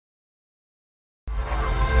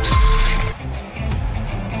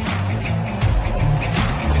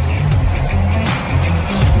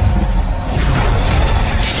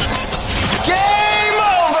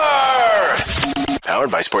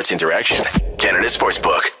Powered by Sports Interaction, Canada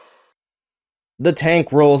Sportsbook. The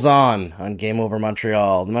tank rolls on Game Over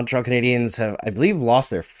Montreal. The Montreal Canadiens have, I believe, lost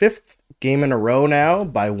their 5th game in a row now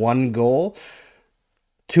by 1 goal.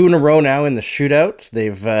 2 in a row now in the shootout.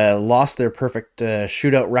 They've lost their perfect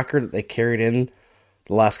shootout record that they carried in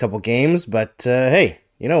the last couple games. But hey,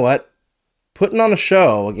 you know what? Putting on a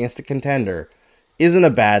show against a contender isn't a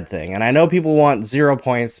bad thing. And I know people want 0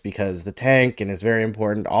 points because the tank and it's very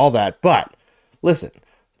important, all that. But listen,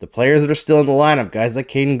 the players that are still in the lineup, guys like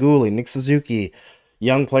Caden Gooley, Nick Suzuki,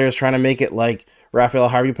 young players trying to make it like Raphael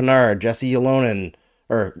Harvey-Pinard, Jesse Ulonen,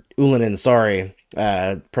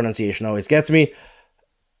 pronunciation always gets me.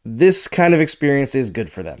 This kind of experience is good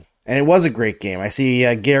for them. And it was a great game. I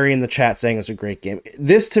see Gary in the chat saying it's a great game.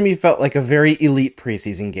 This, to me, felt like a very elite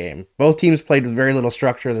preseason game. Both teams played with very little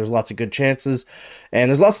structure. There's lots of good chances. And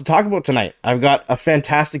there's lots to talk about tonight. I've got a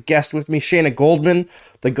fantastic guest with me. Shayna Goldman,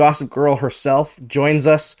 the Gossip Girl herself, joins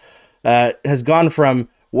us. Has gone from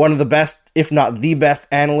one of the best, if not the best,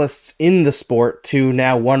 analysts in the sport to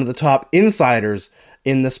now one of the top insiders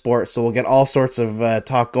in the sport. So we'll get all sorts of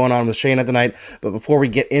talk going on with Shayna tonight. But before we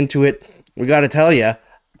get into it, we got to tell you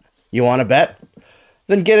want to bet?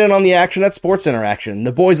 Then get in on the action at Sports Interaction.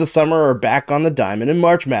 The boys of summer are back on the diamond and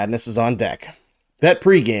March Madness is on deck. Bet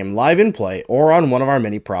pregame, live in play, or on one of our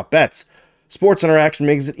many prop bets. Sports Interaction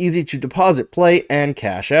makes it easy to deposit, play, and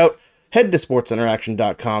cash out. Head to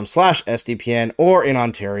sportsinteraction.com/SDPN or in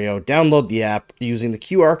Ontario, download the app using the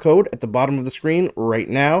QR code at the bottom of the screen right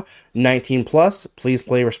now. 19 plus, please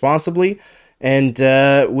play responsibly. And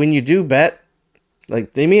when you do bet,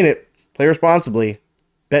 like they mean it, play responsibly.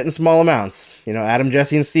 Bet in small amounts. You know, Adam,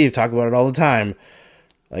 Jesse, and Steve talk about it all the time.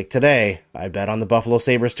 Like today, I bet on the Buffalo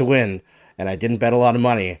Sabres to win, and I didn't bet a lot of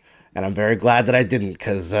money, and I'm very glad that I didn't,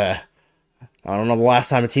 because I don't know the last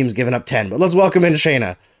time a team's given up 10, but let's welcome in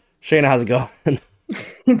Shayna. Shayna, how's it going?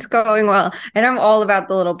 It's going well, and I'm all about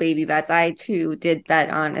the little baby bets. I, too, did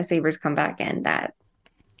bet on a Sabres comeback, and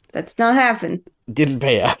that's not happened. Didn't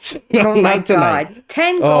pay out. Oh, my Not tonight. God.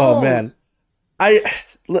 10 goals. Oh, man.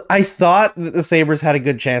 I thought that the Sabres had a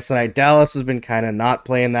good chance tonight. Dallas has been kind of not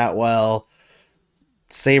playing that well.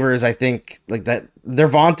 Sabres, I think, like that, they're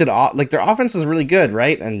vaunted, like their offense is really good,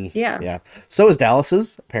 right? And yeah. So is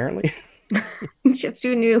Dallas's, apparently. Just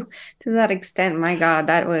who knew to that extent. My God,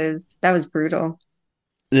 that was brutal.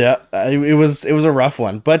 Yeah, it was a rough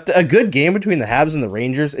one, but a good game between the Habs and the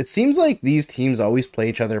Rangers. It seems like these teams always play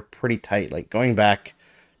each other pretty tight. Like going back,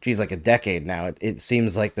 like a decade now. It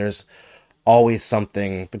seems like there's always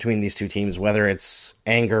something between these two teams, whether it's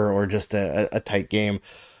anger or just a tight game.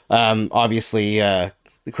 Obviously, the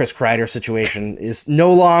Chris Kreider situation is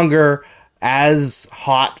no longer as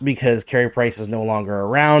hot because Carey Price is no longer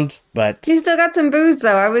around, but You still got some booze,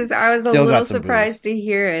 though. I was a little surprised booze to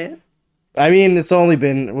hear it. I mean, it's only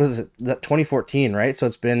been, was it 2014, right? So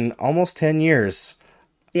it's been almost 10 years.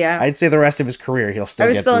 Yeah. I'd say the rest of his career, he'll still get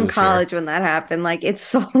I was still in booze college here. when that happened. Like, it's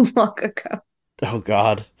so long ago. Oh,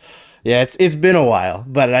 God. Yeah, it's been a while,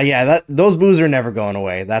 but those boos are never going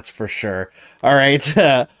away. That's for sure. All right,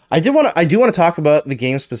 I do want to talk about the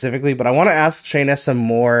game specifically, but I want to ask Shayna some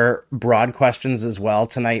more broad questions as well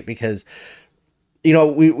tonight because, you know,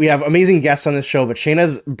 we have amazing guests on this show, but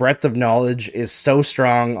Shayna's breadth of knowledge is so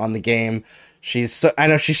strong on the game. I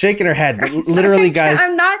know she's shaking her head, but literally, guys,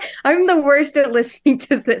 I'm the worst at listening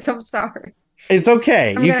to this. I'm sorry. It's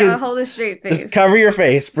okay. You can hold a straight face. Just cover your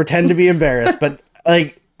face, pretend to be embarrassed, but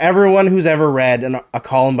like. Everyone who's ever read a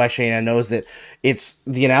column by Shayna knows that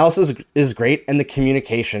the analysis is great and the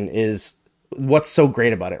communication is what's so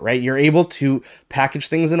great about it, right? You're able to package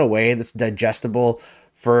things in a way that's digestible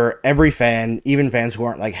for every fan, even fans who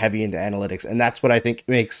aren't like heavy into analytics. And that's what I think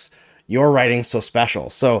makes your writing so special.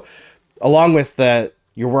 So along with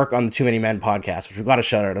your work on the Too Many Men podcast, which we've got to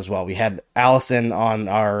shout out as well. We had Allison on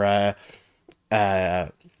our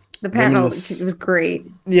the panel was great.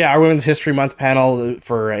 Yeah, our Women's History Month panel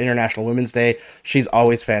for International Women's Day. She's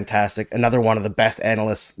always fantastic. Another one of the best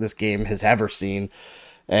analysts this game has ever seen.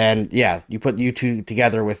 And yeah, you put you two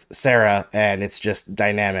together with Sarah, and it's just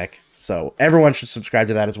dynamic. So everyone should subscribe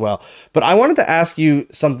to that as well. But I wanted to ask you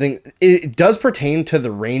something. It does pertain to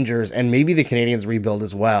the Rangers and maybe the Canadiens rebuild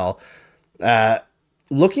as well.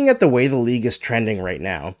 Looking at the way the league is trending right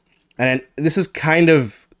now, and this is kind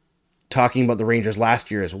of talking about the Rangers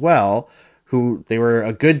last year as well, who they were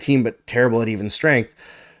a good team but terrible at even strength.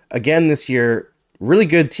 Again this year, really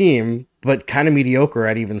good team but kind of mediocre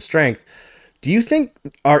at even strength. Do you think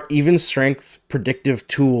our even strength predictive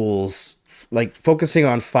tools, like focusing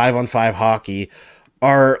on 5-on-5 hockey,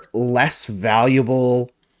 are less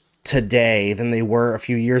valuable today than they were a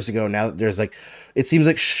few years ago? Now that there's like it seems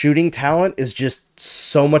like shooting talent is just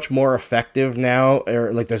so much more effective now,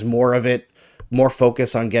 or like there's more of it, more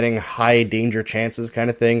focus on getting high danger chances kind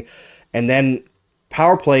of thing. And then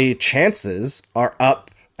power play chances are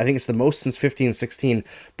up. I think it's the most since 15-16,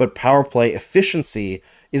 but power play efficiency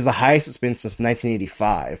is the highest it's been since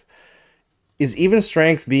 1985. Is even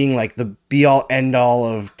strength being like the be all end all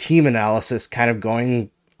of team analysis kind of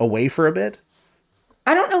going away for a bit?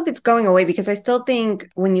 I don't know if it's going away because I still think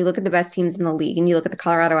when you look at the best teams in the league and you look at the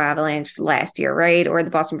Colorado Avalanche last year, right? Or the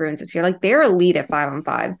Boston Bruins this year, like they're elite at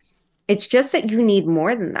 5-on-5. It's just that you need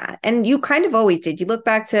more than that. And you kind of always did. You look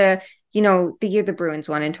back to, the year the Bruins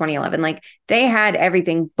won in 2011, like they had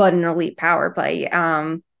everything but an elite power play.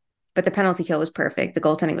 But the penalty kill was perfect. The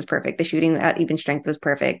goaltending was perfect. The shooting at even strength was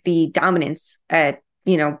perfect. The dominance at,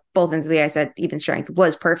 both ends of the ice at even strength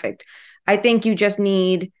was perfect. I think you just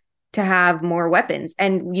need to have more weapons.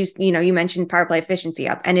 And you mentioned power play efficiency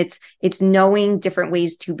up, and it's knowing different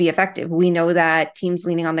ways to be effective. We know that teams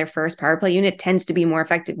leaning on their first power play unit tends to be more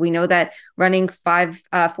effective. We know that running four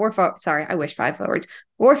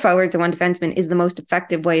forwards and one defenseman is the most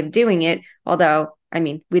effective way of doing it. Although, I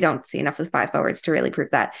mean, we don't see enough of the 5 forwards to really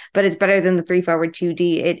prove that, but it's better than the 3 forward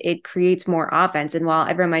 2D. It creates more offense. And while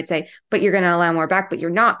everyone might say, but you're going to allow more back, but you're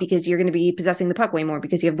not, because you're going to be possessing the puck way more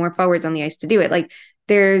because you have more forwards on the ice to do it. Like,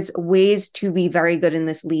 there's ways to be very good in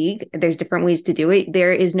this league. There's different ways to do it.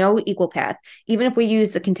 There is no equal path. Even if we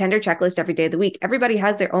use the contender checklist every day of the week, everybody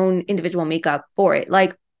has their own individual makeup for it.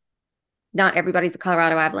 Like, not everybody's a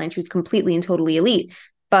Colorado Avalanche who's completely and totally elite,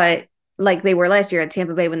 but like they were last year at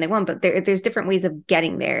Tampa Bay when they won. But there's different ways of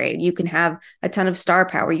getting there. You can have a ton of star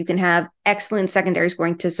power. You can have excellent secondary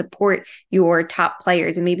scoring to support your top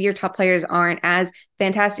players. And maybe your top players aren't as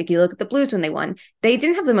fantastic. You look at the Blues when they won. They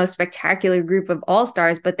didn't have the most spectacular group of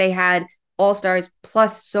all-stars, but they had all-stars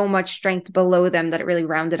plus so much strength below them that it really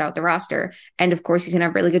rounded out the roster. And of course, you can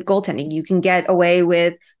have really good goaltending. You can get away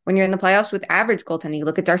with, when you're in the playoffs, with average goaltending. You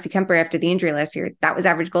look at Darcy Kemper after the injury last year. That was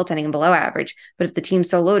average goaltending and below average. But if the team's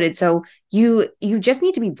so loaded, so you just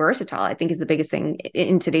need to be versatile, I think, is the biggest thing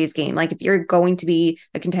in today's game. Like, if you're going to be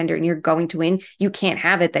a contender and you're going to win, you can't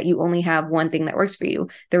have it that you only have one thing that works for you.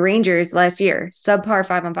 The Rangers last year, subpar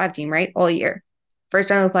 5-on-5 team, right? All year. First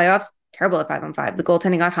round of the playoffs, terrible at 5-on-5. The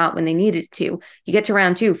goaltending got hot when they needed it to. You get to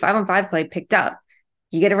round 2, 5-on-5 play picked up.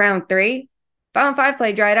 You get to round 3, 5-on-5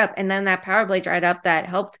 play dried up. And then that power play dried up that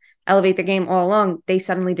helped elevate the game all along. They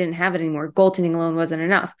suddenly didn't have it anymore. Goaltending alone wasn't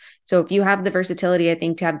enough. So if you have the versatility, I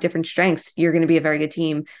think, to have different strengths, you're going to be a very good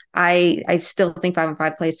team. I still think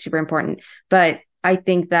 5-on-5 play is super important, but I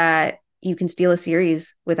think that you can steal a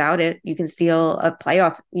series without it. You can steal a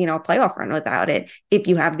playoff run without it if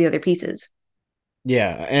you have the other pieces.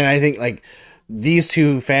 Yeah, and I think like these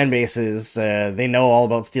two fan bases, they know all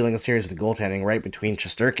about stealing a series with the goaltending, right? Between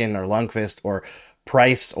Shesterkin or Lundqvist or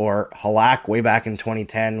Price or Halak way back in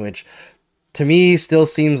 2010, which to me still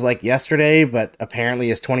seems like yesterday, but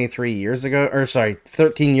apparently is 13 years ago. That's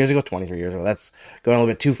going a little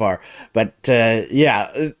bit too far. But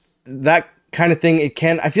that kind of thing,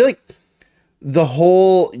 I feel like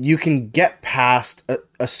you can get past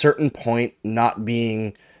a certain point not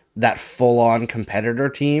being that full-on competitor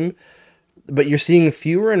team, but you're seeing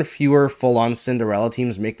fewer and fewer full-on Cinderella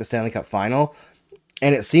teams make the Stanley Cup final,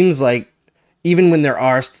 and it seems like even when there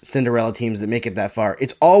are Cinderella teams that make it that far,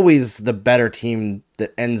 it's always the better team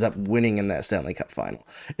that ends up winning in that Stanley Cup final.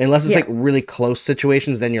 Unless it's like really close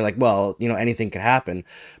situations, then you're like, well, anything could happen.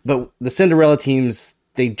 But the Cinderella teams,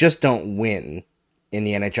 they just don't win in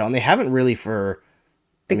the NHL, and they haven't really for...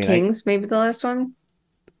 Kings, maybe the last one?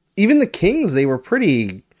 Even the Kings, they were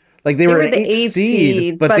pretty... Like they were an 8th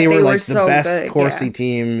seed, but they were like the best Corsi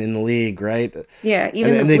team in the league, right? Yeah,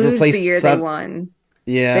 even the Blues the year they won.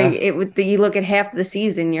 Yeah, you look at half the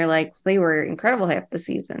season, you're like, they were incredible half the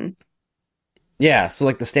season. Yeah, so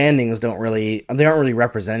like the standings they aren't really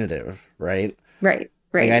representative, right? Right.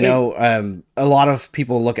 Like I know a lot of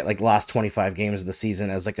people look at like the last 25 games of the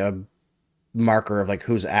season as like a marker of like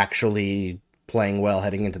who's actually playing well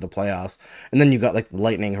heading into the playoffs, and then you got like the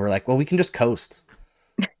Lightning who are like, well, we can just coast.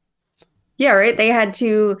 Yeah, right. They had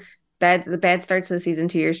the bad starts to the season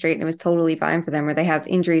 2 years straight, and it was totally fine for them, where they have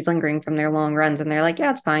injuries lingering from their long runs, and they're like, yeah,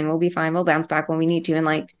 it's fine. We'll be fine. We'll bounce back when we need to. And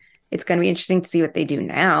like, it's going to be interesting to see what they do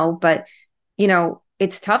now. But,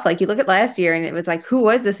 it's tough. Like, you look at last year and it was like, who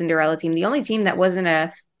was the Cinderella team? The only team that wasn't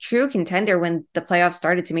a true contender when the playoffs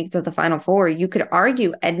started to make it to the Final Four. You could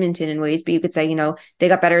argue Edmonton in ways, but you could say, they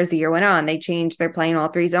got better as the year went on. They changed their play in all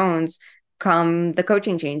 3 zones. come the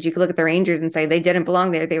coaching change. You could look at the Rangers and say they didn't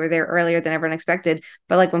belong there. They were there earlier than everyone expected.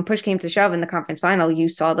 But like when push came to shove in the conference final, you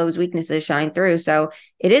saw those weaknesses shine through. So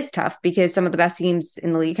it is tough because some of the best teams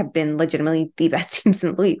in the league have been legitimately the best teams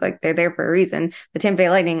in the league. Like they're there for a reason. The Tampa Bay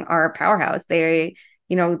Lightning are a powerhouse. They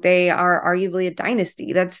are arguably a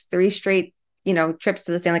dynasty. That's 3 straight, trips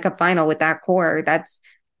to the Stanley Cup final with that core. That's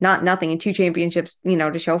not nothing, and 2 championships,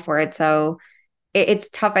 to show for it. So it's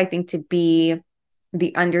tough, I think, to be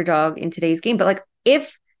the underdog in today's game. But like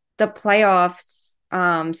if the playoffs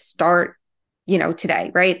start,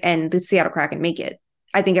 today, right? And the Seattle Kraken make it,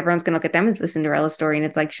 I think everyone's going to look at them as the Cinderella story. And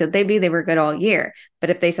it's like, should they be? They were good all year. But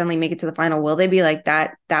if they suddenly make it to the final, will they be like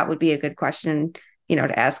that? That would be a good question,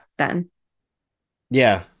 to ask then.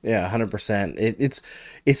 Yeah, 100%.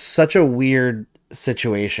 It's such a weird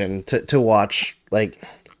situation to watch like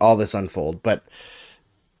all this unfold, but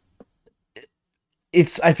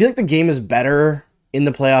I feel like the game is better in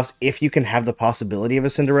the playoffs if you can have the possibility of a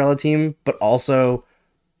Cinderella team, but also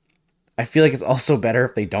I feel like it's also better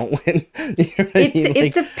if they don't win. You know what I mean?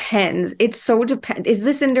 It depends. It's so depends. Is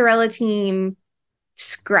the Cinderella team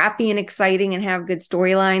scrappy and exciting and have good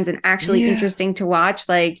storylines and actually interesting to watch?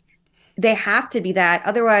 Like they have to be that.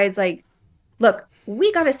 Otherwise, like, look,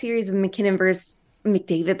 we got a series of McKinnon versus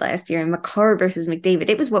McDavid last year and Makar versus McDavid.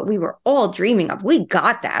 It was what we were all dreaming of. We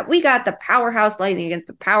got that. We got the powerhouse Lightning against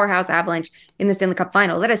the powerhouse Avalanche in the Stanley Cup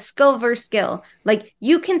final. That is skill versus skill. Like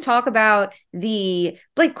you can talk about the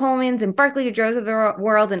Blake Colemans and Barclay Goodrows of the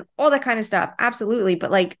world and all that kind of stuff. Absolutely.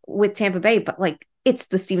 But like with Tampa Bay, but like it's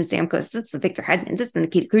the Steven Stamkos, it's the Victor Hedmans, it's the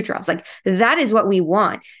Nikita Kucherovs. Like that is what we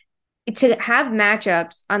want. To have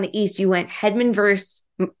matchups on the East, you went Hedman versus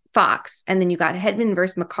Fox, and then you got Hedman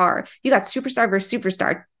versus Makar. You got superstar versus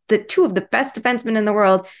superstar, the 2 of the best defensemen in the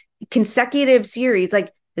world, consecutive series.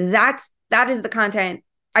 Like that is the content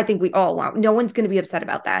I think we all want. No one's going to be upset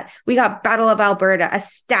about that. We got Battle of Alberta, a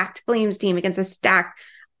stacked Flames team against a stacked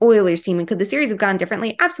Oilers team. And could the series have gone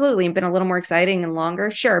differently? Absolutely, and been a little more exciting and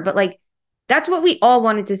longer, sure. But like that's what we all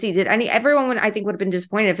wanted to see. Everyone I think would have been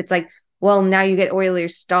disappointed if it's like, well, now you get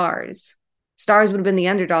Oilers Stars. Stars would have been the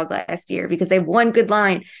underdog last year because they have one good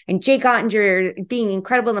line and Jake Ottinger being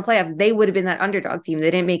incredible in the playoffs. They would have been that underdog team.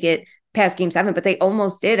 They didn't make it past game 7, but they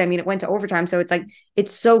almost did. I mean, it went to overtime. So it's like,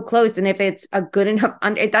 it's so close. And if it's a good enough,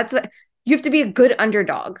 you have to be a good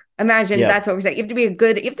underdog. Imagine that's what we're saying. You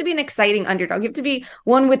have to be an exciting underdog. You have to be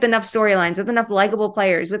one with enough storylines, with enough likable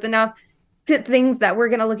players, with enough things that we're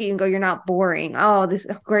going to look at you and go, you're not boring. Oh,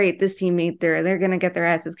 great. This teammate, they're going to get their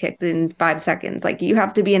asses kicked in 5 seconds. Like you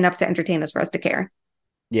have to be enough to entertain us for us to care.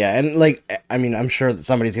 Yeah. And like, I mean, I'm sure that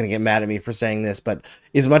somebody's going to get mad at me for saying this, but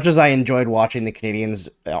as much as I enjoyed watching the Canadiens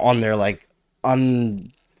on their like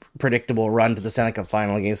unpredictable run to the Stanley Cup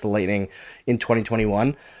final against the Lightning in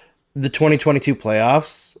 2021, the 2022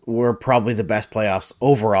 playoffs were probably the best playoffs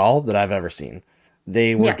overall that I've ever seen.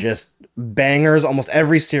 They were just bangers. Almost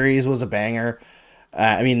every series was a banger.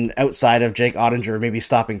 I mean, outside of Jake Ottinger maybe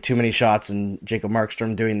stopping too many shots and Jacob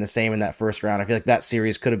Markstrom doing the same in that first round, I feel like that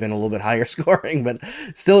series could have been a little bit higher scoring, but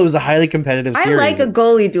still it was a highly competitive series. I like a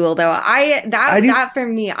goalie duel though. That for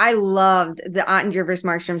me, I loved the Ottinger versus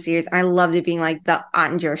Markstrom series. I loved it being like the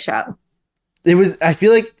Ottinger show. I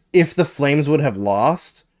feel like if the Flames would have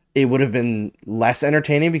lost, it would have been less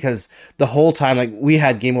entertaining because the whole time, like we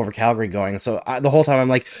had Game Over Calgary going. So the whole time I'm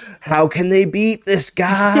like, how can they beat this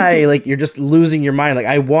guy? Like you're just losing your mind. Like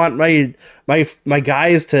I want my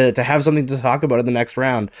guys to have something to talk about in the next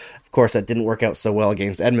round. Of course, that didn't work out so well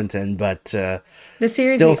against Edmonton, but the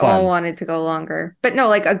series still we fun. all wanted to go longer. But no,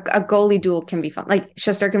 like a goalie duel can be fun. Like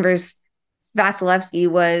Shesterkin versus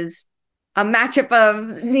Vasilevsky was a matchup of,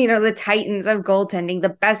 the titans of goaltending, the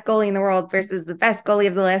best goalie in the world versus the best goalie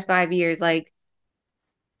of the last 5 years. Like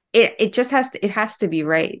it just has to be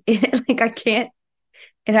right. It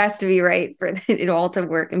has to be right for it all to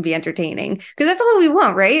work and be entertaining. Because that's all we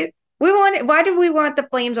want, right? Why did we want the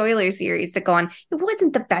Flames Oilers series to go on? It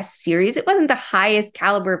wasn't the best series. It wasn't the highest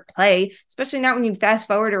caliber play, especially not when you fast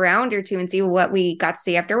forward a round or two and see what we got to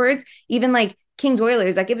see afterwards. Even like Kings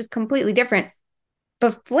Oilers, like it was completely different.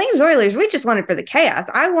 But Flames Oilers, we just wanted for the chaos.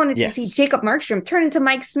 I wanted to see Jacob Markstrom turn into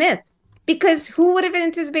Mike Smith because who would have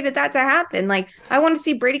anticipated that to happen? Like, I want to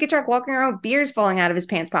see Brady Tkachuk walking around with beers falling out of his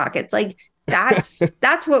pants pockets. Like, that's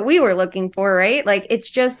what we were looking for, right? Like, it's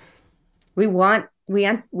just we want the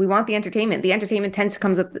entertainment. The entertainment tends to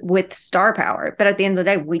come with star power, but at the end of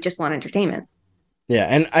the day, we just want entertainment. Yeah,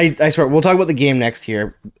 and I swear, we'll talk about the game next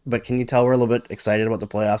here, but can you tell we're a little bit excited about the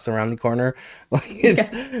playoffs around the corner? Like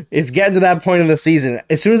it's getting to that point in the season.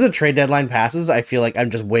 As soon as the trade deadline passes, I feel like I'm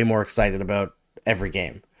just way more excited about every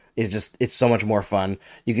game. it's so much more fun.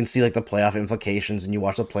 You can see like the playoff implications, and you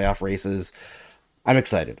watch the playoff races. I'm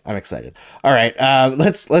excited. I'm excited. All right,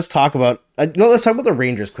 let's talk about no. Let's talk about the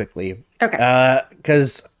Rangers quickly. Okay.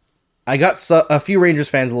 Because I got a few Rangers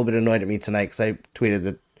fans a little bit annoyed at me tonight because I tweeted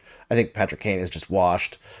that I think Patrick Kane is just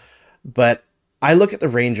washed. But I look at the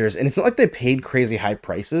Rangers, and it's not like they paid crazy high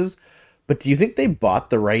prices. But do you think they bought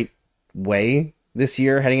the right way this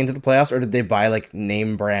year heading into the playoffs, or did they buy like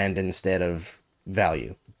name brand instead of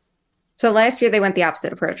value? So last year they went the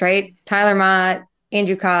opposite approach, right? Tyler Mott,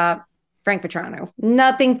 Andrew Copp, Frank Petrano.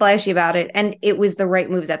 Nothing flashy about it. And it was the right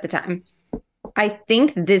moves at the time. I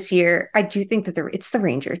think this year, I do think that it's the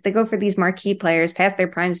Rangers. They go for these marquee players past their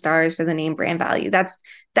prime stars for the name brand value.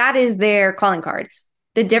 That is their calling card.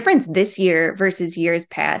 The difference this year versus years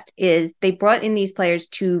past is they brought in these players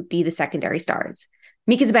to be the secondary stars.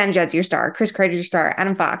 Mika Zibanejad's your star. Chris Kreider's your star.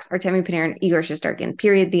 Adam Fox, Artemi Panarin, Igor Shesterkin.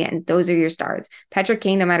 Period. The end. Those are your stars. Patrick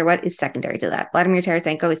Kane, no matter what, is secondary to that. Vladimir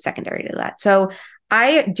Tarasenko is secondary to that. So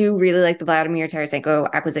I do really like the Vladimir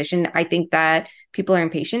Tarasenko acquisition. I think that people are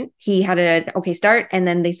impatient. He had an okay start, and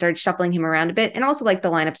then they started shuffling him around a bit. And also, like, the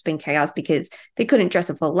lineup's been chaos because they couldn't dress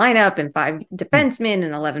a full lineup and 5 defensemen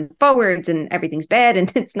and 11 forwards, and everything's bad.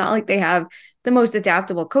 And it's not like they have the most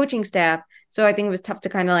adaptable coaching staff. So I think it was tough to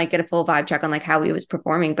kind of like get a full vibe check on like how he was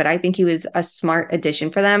performing. But I think he was a smart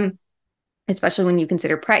addition for them, especially when you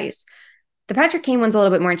consider price. The Patrick Kane one's a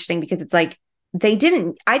little bit more interesting because it's like, I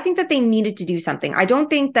think that they needed to do something. I don't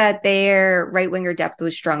think that their right winger depth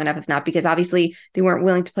was strong enough, if not, because obviously they weren't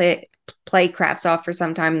willing to play Kravtsov for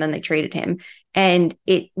some time, and then they traded him. And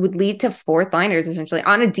it would lead to fourth liners essentially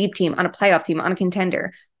on a deep team, on a playoff team, on a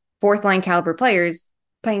contender, fourth line caliber players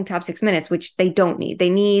playing top 6 minutes, which they don't need. They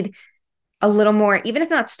need a little more, even if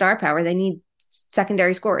not star power, they need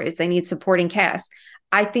secondary scorers. They need supporting cast.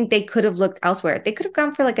 I think they could have looked elsewhere. They could have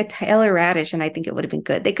gone for like a Taylor Radish, and I think it would have been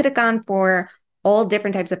good. They could have gone for all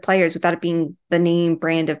different types of players without it being the name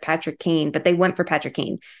brand of Patrick Kane, but they went for Patrick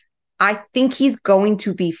Kane. I think he's going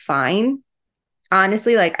to be fine.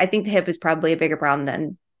 Honestly, like, I think the hip is probably a bigger problem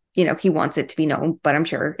than, he wants it to be known, but I'm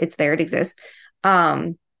sure it's there. It exists.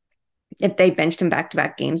 If they benched him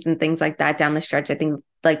back-to-back games and things like that down the stretch, I think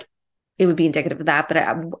like it would be indicative of that, but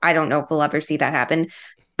I don't know if we'll ever see that happen.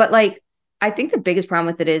 But like, I think the biggest problem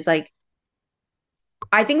with it is like,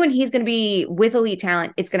 I think when he's going to be with elite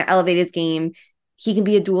talent, it's going to elevate his game. He can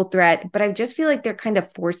be a dual threat, but I just feel like they're kind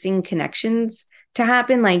of forcing connections to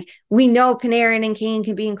happen. Like, we know Panarin and Kane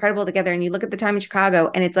can be incredible together, and you look at the time in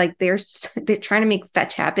Chicago, and it's like they're trying to make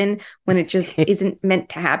fetch happen when it just isn't meant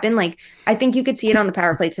to happen. Like, I think you could see it on the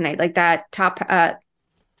power play tonight, like that top.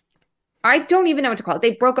 I don't even know what to call it.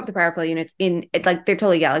 They broke up the power play units it's like they're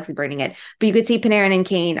totally galaxy burning it. But you could see Panarin and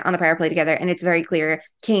Kane on the power play together, and it's very clear.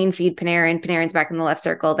 Kane feed Panarin. Panarin's back in the left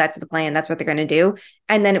circle. That's the plan. That's what they're going to do.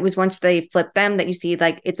 And then it was once they flip them that you see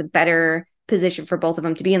like it's a better position for both of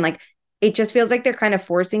them to be in. Like, it just feels like they're kind of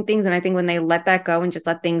forcing things. And I think when they let that go and just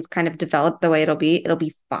let things kind of develop the way it'll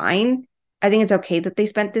be fine. I think it's okay that they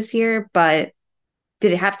spent this year, but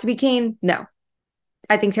did it have to be Kane? No.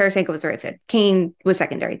 I think Tarasenko was the right fit. Kane was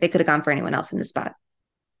secondary. They could have gone for anyone else in his spot.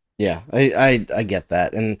 Yeah, I get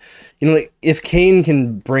that. And, like, if Kane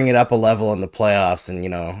can bring it up a level in the playoffs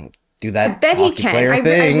and, do that I bet he can.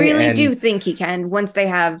 I really do think he can once they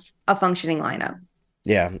have a functioning lineup.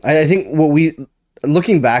 Yeah, I think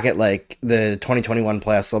looking back at, like, the 2021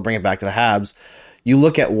 playoffs, I'll bring it back to the Habs, you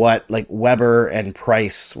look at what like Weber and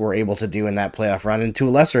Price were able to do in that playoff run, and to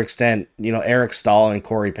a lesser extent, Eric Stahl and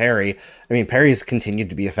Corey Perry. I mean, Perry's continued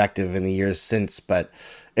to be effective in the years since, but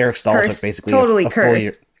Eric Stahl took basically a full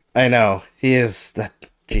year. I know he is that.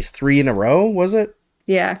 Geez, 3 in a row, was it?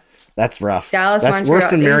 Yeah, that's rough. Dallas, that's Montreal. Worse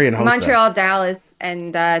than Marian Hossa. Montreal, Dallas,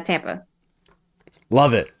 and Tampa.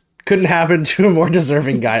 Love it. Couldn't happen to a more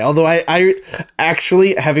deserving guy. Although I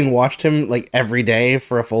actually, having watched him like every day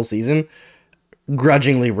for a full season,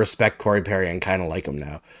 grudgingly respect Corey Perry and kind of like him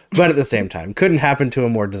now. But at the same time, couldn't happen to a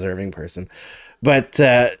more deserving person. But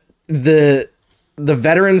the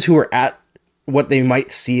veterans who are at what they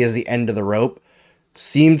might see as the end of the rope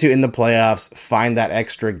seem to, in the playoffs, find that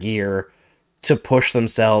extra gear to push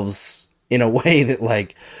themselves in a way that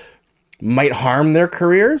like might harm their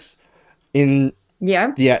careers. Like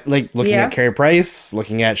looking at Carey Price,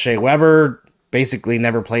 looking at Shea Weber, basically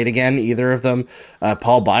never played again, either of them.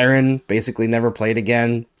 Paul Byron basically never played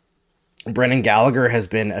again. Brendan Gallagher has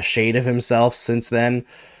been a shade of himself since then.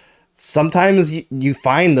 Sometimes you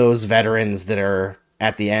find those veterans that are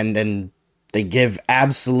at the end and they give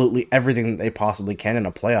absolutely everything that they possibly can in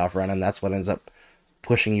a playoff run, and that's what ends up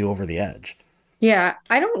pushing you over the edge. Yeah,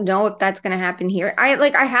 I don't know if that's going to happen here.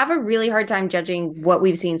 I have a really hard time judging what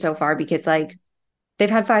we've seen so far because like they've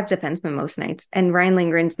had 5 defensemen most nights, and Ryan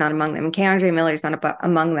Lindgren's not among them. And Keandre Miller's not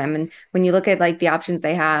among them. And when you look at like the options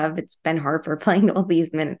they have, it's Ben Harper playing all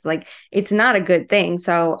these minutes. Like it's not a good thing.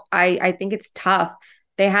 So I think it's tough.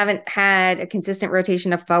 They haven't had a consistent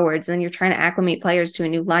rotation of forwards, and then you're trying to acclimate players to a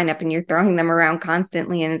new lineup, and you're throwing them around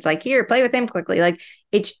constantly. And it's like, here, play with him quickly. Like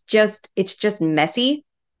it's just messy.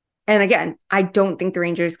 And again, I don't think the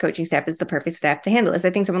Rangers coaching staff is the perfect staff to handle this.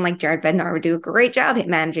 I think someone like Jared Bednar would do a great job at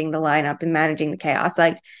managing the lineup and managing the chaos.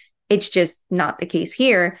 Like it's just not the case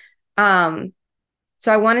here. So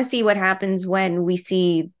I want to see what happens when we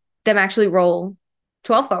see them actually roll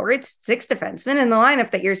 12 forwards, 6 defensemen in the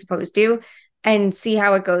lineup that you're supposed to, and see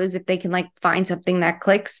how it goes if they can like find something that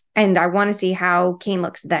clicks. And I want to see how Kane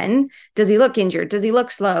looks then. Does he look injured? Does he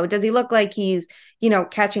look slow? Does he look like he's,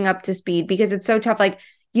 catching up to speed? Because it's so tough. Like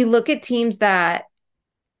you look at teams that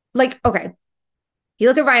like, okay, you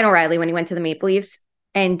look at Ryan O'Reilly when he went to the Maple Leafs,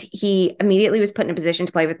 and he immediately was put in a position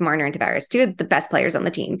to play with Marner and Tavares, 2 of the best players on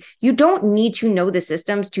the team. You don't need to know the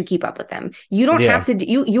systems to keep up with them. You don't have to.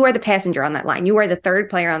 You are the passenger on that line. You are the third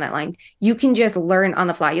player on that line. You can just learn on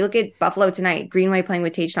the fly. You look at Buffalo tonight, Greenway playing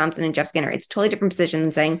with Tage Thompson and Jeff Skinner. It's a totally different position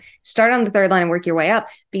than saying start on the third line and work your way up,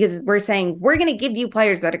 because we're saying we're going to give you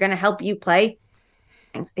players that are going to help you play,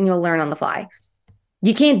 and you'll learn on the fly.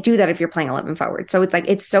 You can't do that if you're playing 11 forward. So it's like,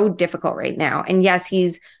 it's so difficult right now. And yes,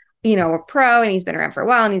 he's, a pro, and he's been around for a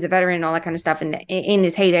while, and he's a veteran and all that kind of stuff. And in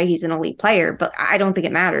his heyday, he's an elite player, but I don't think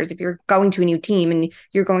it matters if you're going to a new team and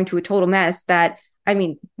you're going to a total mess that, I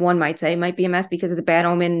mean, one might say might be a mess because it's a bad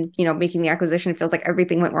omen, making the acquisition. It feels like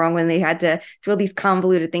everything went wrong when they had to do all these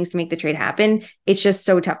convoluted things to make the trade happen. It's just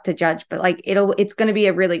so tough to judge, but like, it's going to be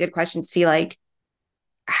a really good question to see, like,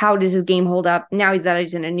 how does his game hold up now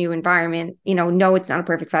he's in a new environment? No, it's not a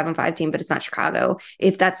perfect 5-on-5 team, but it's not Chicago.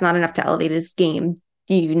 If that's not enough to elevate his game,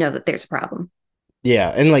 you know that there's a problem.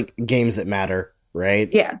 Yeah, and like games that matter, right?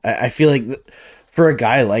 Yeah. I feel like for a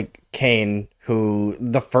guy like Kane, who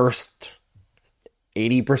the first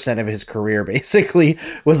 80% of his career basically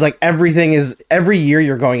was like every year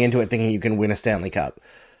you're going into it thinking you can win a Stanley Cup.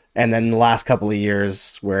 And then the last couple of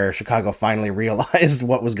years where Chicago finally realized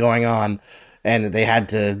what was going on and they had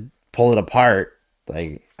to pull it apart.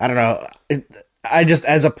 Like, I don't know. I just,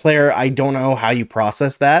 as a player, I don't know how you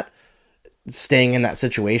process that, staying in that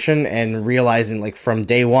situation and realizing like from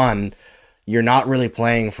day one, you're not really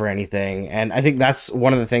playing for anything. And I think that's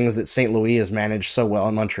one of the things that St. Louis has managed so well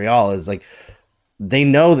in Montreal is like, they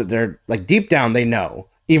know that they're like deep down, they know,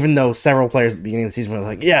 even though several players at the beginning of the season were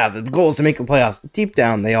like, yeah, the goal is to make the playoffs. Deep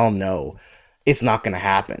down, they all know it's not going to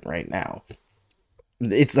happen right now.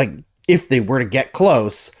 It's like, if they were to get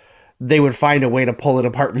close, they would find a way to pull it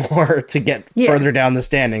apart more to get further down the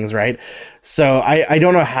standings, right? So I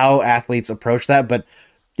don't know how athletes approach that, but,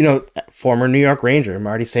 former New York Ranger,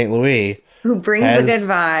 Marty St. Louis, who brings the good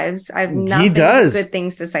vibes. I've nothing but good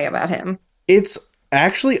things to say about him. It's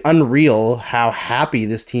actually unreal how happy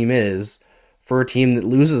this team is for a team that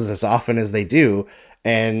loses as often as they do.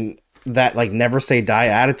 And that like never say die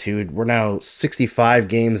attitude, we're now 65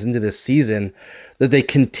 games into this season, that they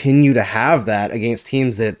continue to have that against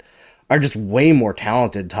teams that are just way more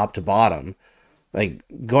talented top to bottom. Like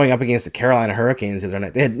going up against the Carolina Hurricanes the other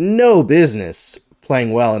night, they had no business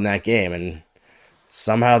playing well in that game, and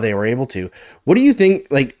somehow they were able to. What do you think,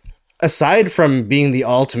 like, aside from being the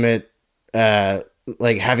ultimate,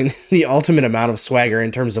 like having the ultimate amount of swagger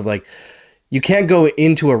in terms of like, you can't go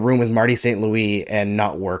into a room with Marty St. Louis and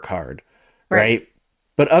not work hard, right?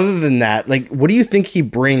 But other than that, like, what do you think he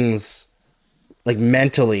brings, like,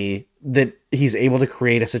 mentally, that he's able to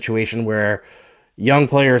create a situation where young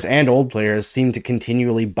players and old players seem to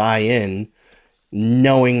continually buy in,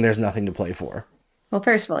 knowing there's nothing to play for? Well,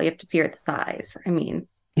 first of all, you have to fear the thighs. I mean,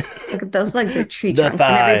 look at those legs are tree trunks, and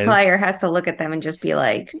every player has to look at them and just be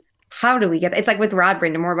like, how do we get... It's like with Rod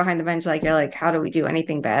Brind'Amour behind the bench, like, you're like, how do we do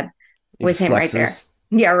anything bad with him right there?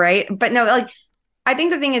 Yeah, right? But no, like, I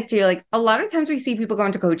think the thing is, too, like, a lot of times we see people go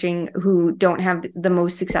into coaching who don't have the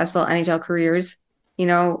most successful NHL careers,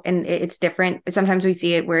 and it's different. Sometimes we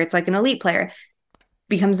see it where it's like an elite player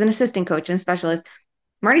becomes an assistant coach and specialist.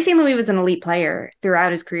 Marty St. Louis was an elite player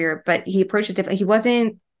throughout his career, but he approached it differently. He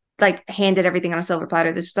wasn't like handed everything on a silver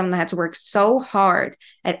platter. This was something that had to work so hard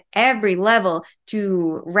at every level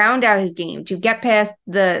to round out his game, to get past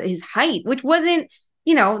his height, which wasn't,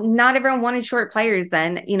 not everyone wanted short players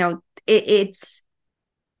then. He's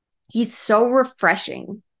so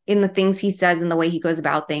refreshing in the things he says and the way he goes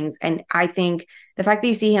about things. And I think the fact that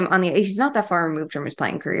you see him he's not that far removed from his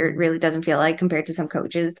playing career. It really doesn't feel like, compared to some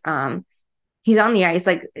coaches. He's on the ice.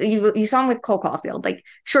 Like you saw him with Cole Caulfield, like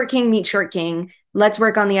short king meet short king. Let's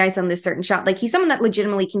work on the ice on this certain shot. Like he's someone that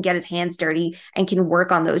legitimately can get his hands dirty and can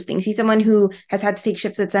work on those things. He's someone who has had to take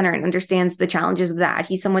shifts at center and understands the challenges of that.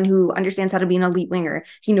 He's someone who understands how to be an elite winger.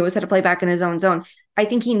 He knows how to play back in his own zone. I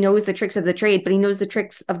think he knows the tricks of the trade, but he knows the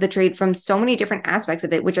tricks of the trade from so many different aspects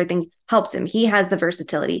of it, which I think helps him. He has the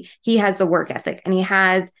versatility, he has the work ethic, and he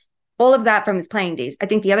has all of that from his playing days. I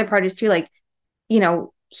think the other part is too, like,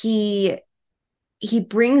 he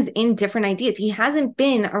brings in different ideas. He hasn't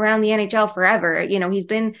been around the NHL forever. He's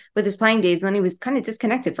been with his playing days and then he was kind of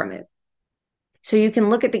disconnected from it. So you can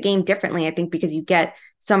look at the game differently, I think, because you get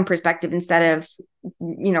some perspective instead of,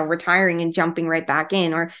 retiring and jumping right back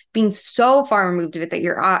in or being so far removed of it that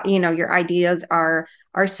your ideas are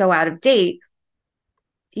so out of date.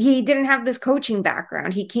 He didn't have this coaching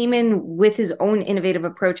background. He came in with his own innovative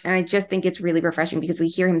approach. And I just think it's really refreshing because we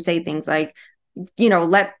hear him say things like,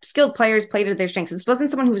 let skilled players play to their strengths. This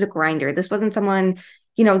wasn't someone who was a grinder. This wasn't someone,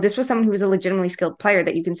 this was someone who was a legitimately skilled player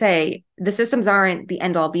that you can say the systems aren't the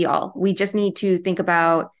end all be all. We just need to think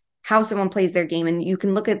about how someone plays their game. And you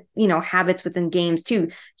can look at, habits within games too.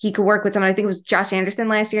 He could work with someone, I think it was Josh Anderson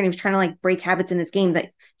last year, and he was trying to like break habits in his game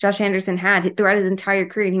that Josh Anderson had throughout his entire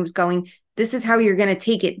career. And he was going, this is how you're going to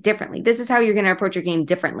take it differently. This is how you're going to approach your game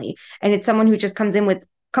differently. And it's someone who just comes in with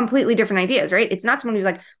completely different ideas, right? It's not someone who's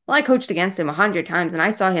like, well, I coached against him 100 times and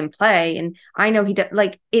I saw him play and I know he does.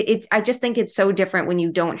 Like I just think it's so different when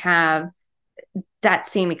you don't have that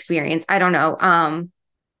same experience. I don't know.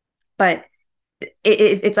 But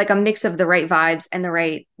it's like a mix of the right vibes and the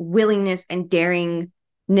right willingness and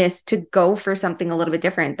daringness to go for something a little bit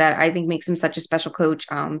different that I think makes him such a special coach.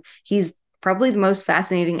 He's probably the most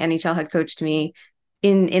fascinating NHL head coach to me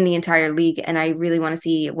in the entire league. And I really want to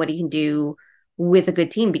see what he can do with a good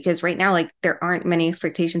team, because right now, like, there aren't many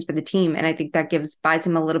expectations for the team. And I think that buys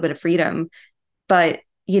him a little bit of freedom. But,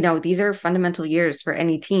 these are fundamental years for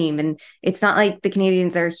any team. And it's not like the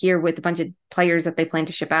Canadiens are here with a bunch of players that they plan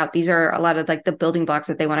to ship out. These are a lot of like the building blocks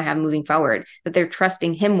that they want to have moving forward, that they're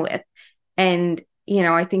trusting him with. And,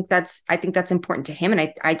 I think that's important to him.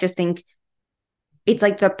 And I just think it's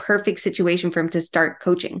like the perfect situation for him to start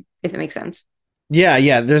coaching, if it makes sense.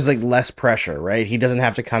 Yeah. There's like less pressure, right? He doesn't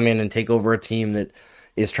have to come in and take over a team that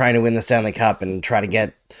is trying to win the Stanley Cup and try to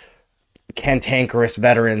get cantankerous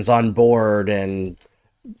veterans on board and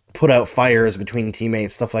put out fires between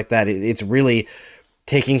teammates, stuff like that. It's really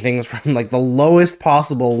taking things from like the lowest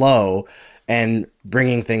possible low and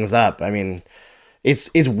bringing things up. I mean,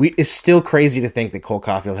 it's still crazy to think that Cole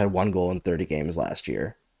Caulfield had 1 goal in 30 games last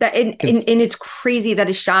year. And it's crazy that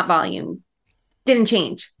his shot volume didn't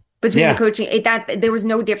change between the coaching. There was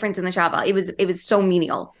no difference in the shot volume. It was so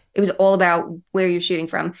menial. It was all about where you're shooting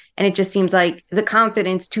from, and it just seems like the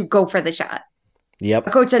confidence to go for the shot. Yep.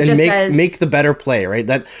 A coach that and just says make the better play, right?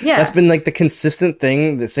 That's been like the consistent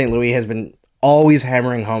thing that St. Louis has been always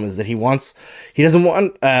hammering home, is that he doesn't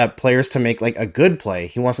want players to make like a good play.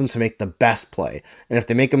 He wants them to make the best play. And if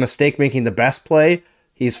they make a mistake making the best play,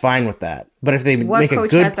 he's fine with that. But if they make a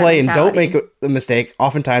good play and don't make a mistake,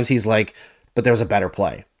 oftentimes he's like, but there was a better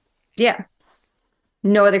play. Yeah.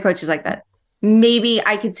 No other coach is like that. Maybe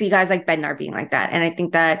I could see guys like Bednar being like that. And I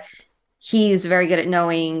think that he's very good at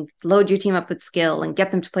knowing, load your team up with skill and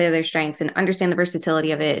get them to play to their strengths and understand the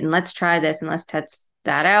versatility of it. And let's try this and let's test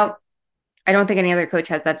that out. I don't think any other coach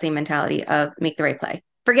has that same mentality of make the right play.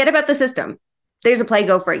 Forget about the system. There's a play,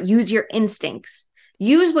 go for it. Use your instincts.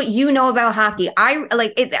 Use what you know about hockey.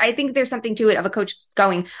 I think there's something to it of a coach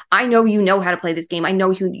going, I know you know how to play this game. I know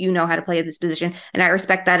you know how to play at this position. And I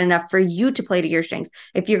respect that enough for you to play to your strengths.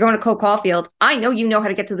 If you're going to Cole Caulfield, I know you know how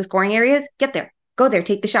to get to the scoring areas. Get there. Go there.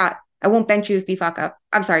 Take the shot. I won't bench you if you fuck up.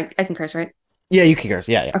 I'm sorry. I can curse, right? Yeah, you can curse.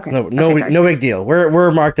 Yeah. Okay. No big deal.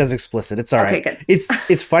 We're marked as explicit. It's all right. Okay, good.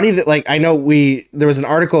 It's funny that, like, I know there was an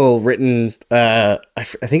article written, I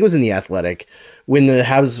think it was in The Athletic, when the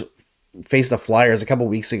Habs faced the Flyers a couple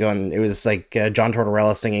weeks ago, and it was like John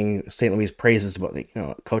Tortorella singing St. Louis praises about, like,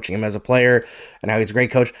 coaching him as a player and how he's a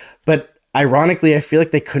great coach. But ironically, I feel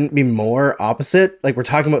like they couldn't be more opposite. Like, we're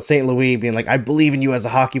talking about St. Louis being like, I believe in you as a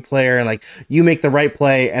hockey player, and like, you make the right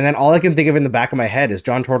play. And then all I can think of in the back of my head is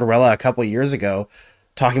John Tortorella a couple years ago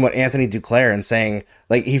talking about Anthony Duclair and saying,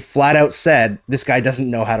 like, he flat out said, this guy doesn't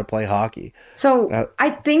know how to play hockey. So I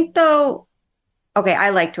think, though, okay, I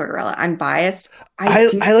like Tortorella. I'm biased. I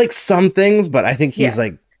like some things, but I think he's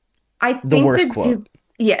the worst quote.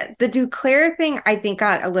 The Duclair thing, I think,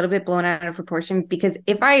 got a little bit blown out of proportion, because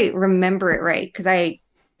if I remember it right, because I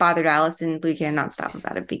bothered Allison Lucan nonstop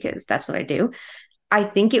about it because that's what I do. I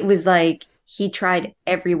think it was like he tried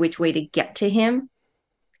every which way to get to him,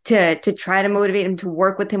 to try to motivate him to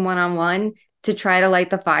work with him one-on-one. to try to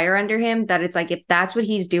light the fire under him, that it's like, if that's what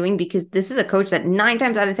he's doing, because this is a coach that 9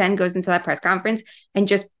 times out of 10 goes into that press conference and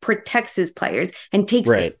just protects his players and takes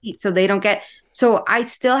the heat so they don't get. So I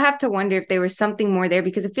still have to wonder if there was something more there,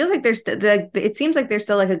 because it feels like it seems like there's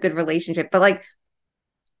still like a good relationship, but like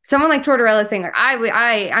someone like Tortorella saying like,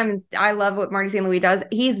 I love what Marty St. Louis does.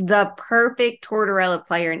 He's the perfect Tortorella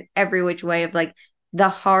player in every which way, of like the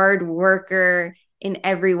hard worker in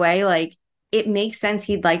every way. Like, it makes sense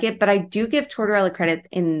he'd like it, but I do give Tortorella credit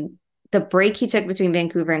in the break he took between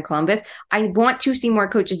Vancouver and Columbus. I want to see more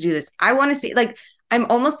coaches do this. I want to see, like, I'm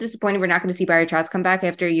almost disappointed we're not going to see Barry Trotz come back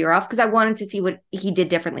after a year off, because I wanted to see what he did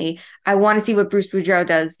differently. I want to see what Bruce Boudreau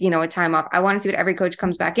does, a time off. I want to see what every coach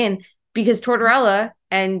comes back in, because Tortorella,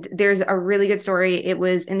 and there's a really good story. It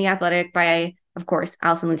was in The Athletic by, of course,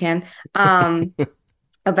 Alison Lucan,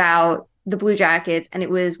 about the Blue Jackets. And it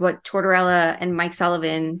was what Tortorella and Mike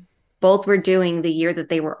Sullivan both were doing the year that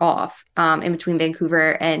they were off, in between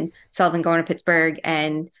Vancouver and Sullivan going to Pittsburgh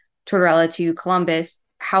and Tortorella to Columbus,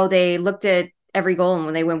 how they looked at every goal. And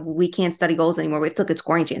when they went, we can't study goals anymore. We have to look at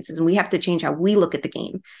scoring chances, and we have to change how we look at the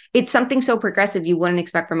game. It's something so progressive you wouldn't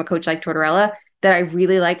expect from a coach like Tortorella, that I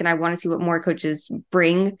really like. And I want to see what more coaches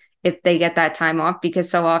bring if they get that time off, because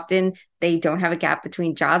so often they don't have a gap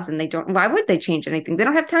between jobs, and why would they change anything? They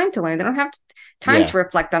don't have time to learn. They don't have time to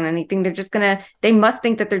reflect on anything. They're just they must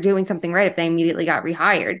think that they're doing something right if they immediately got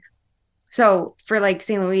rehired. So for like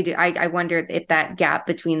St. Louis, I wonder if that gap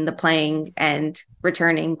between the playing and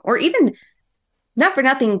returning, or even, not for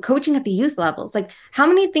nothing, coaching at the youth levels. Like, how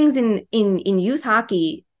many things in youth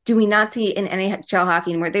hockey do we not see in NHL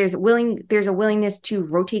hockey anymore? There's a willingness to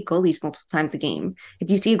rotate goalies multiple times a game. If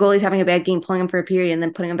you see goalies having a bad game, pulling them for a period and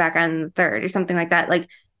then putting them back on in the third or something like that. Like,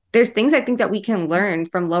 there's things I think that we can learn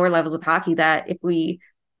from lower levels of hockey that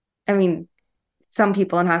some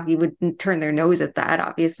people in hockey would turn their nose at that.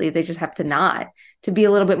 Obviously, they just have to not, to be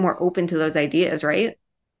a little bit more open to those ideas, right?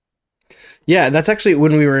 Yeah, that's actually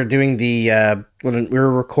when we were doing when we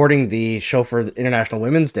were recording the show for International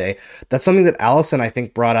Women's Day. That's something that Allison, I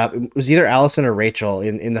think, brought up. It was either Allison or Rachel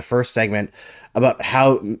in the first segment, about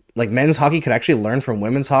how like men's hockey could actually learn from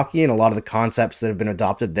women's hockey and a lot of the concepts that have been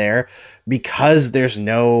adopted there, because there's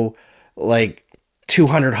no like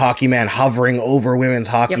 200 hockey man hovering over women's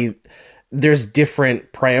hockey. Yep. There's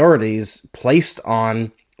different priorities placed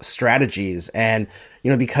on strategies, and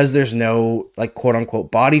because there's no like quote unquote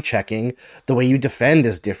body checking, the way you defend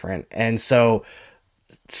is different. And so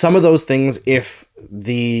some of those things, if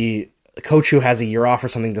the coach who has a year off or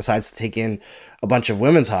something decides to take in a bunch of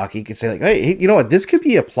women's hockey, could say like, hey, you know what, this could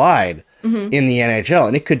be applied in the NHL,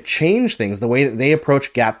 and it could change things, the way that they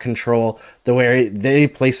approach gap control, the way they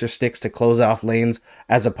place their sticks to close off lanes,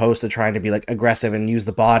 as opposed to trying to be like aggressive and use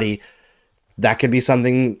the body. That could be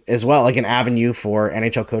something as well, like an avenue for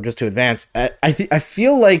NHL coaches to advance. I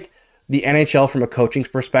feel like the NHL, from a coaching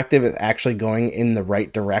perspective, is actually going in the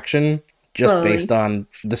right direction, just based on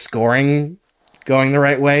the scoring going the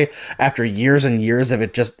right way. After years and years of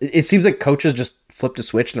it seems like coaches just flipped a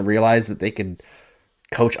switch and realized that they could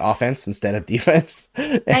coach offense instead of defense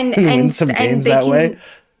and win some games that way.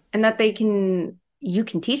 And that you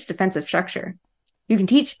can teach defensive structure. You can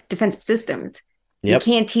teach defensive systems. Yep.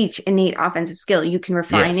 You can't teach innate offensive skill. You can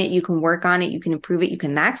refine it. You can work on it. You can improve it. You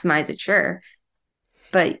can maximize it, sure.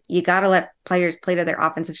 But you got to let players play to their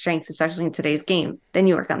offensive strengths, especially in today's game. Then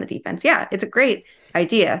you work on the defense. Yeah, it's a great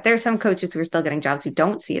idea. There are some coaches who are still getting jobs who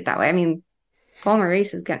don't see it that way. I mean, Paul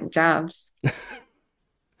Maurice is getting jobs.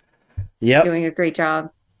 Yep. Doing a great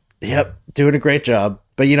job. Yep, doing a great job.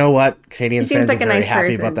 But you know what? Canadiens fans are very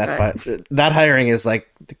happy about that. That hiring is like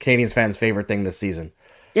the Canadiens fans' favorite thing this season.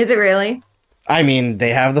 Is it really? I mean,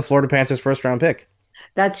 they have the Florida Panthers first round pick.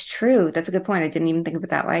 That's true. That's a good point. I didn't even think of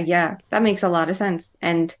it that way. Yeah, that makes a lot of sense.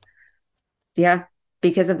 And yeah,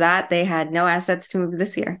 because of that, they had no assets to move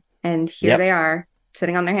this year. And here they are,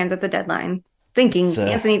 sitting on their hands at the deadline, thinking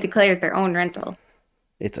Anthony Duclair is their own rental.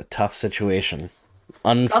 It's a tough situation.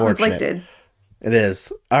 Unfortunate. Self-inflicted. It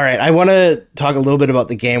is. All right, I want to talk a little bit about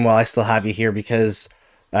the game while I still have you here, because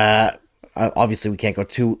obviously we can't go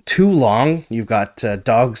too long. You've got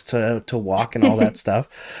dogs to walk and all that stuff,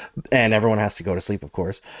 and everyone has to go to sleep, of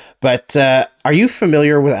course. But are you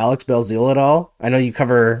familiar with Alex Belzile at all? I know you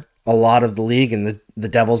cover a lot of the league and the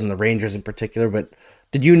Devils and the Rangers in particular, but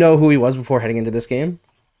did you know who he was before heading into this game?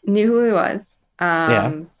 Knew who he was.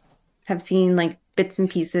 Have seen like bits and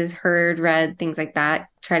pieces, heard, read, things like that.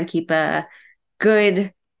 Try to keep a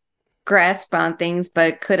good grasp on things,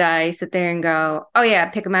 but could I sit there and go, oh yeah,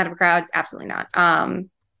 pick him out of a crowd? Absolutely not.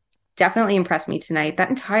 Definitely impressed me tonight. That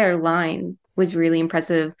entire line was really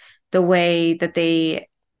impressive. The way that they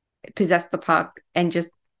possessed the puck and just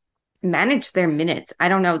manage their minutes. I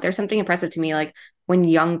don't know. There's something impressive to me, like when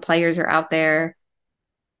young players are out there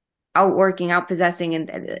outworking, out possessing, and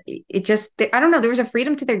it just, I don't know. There was a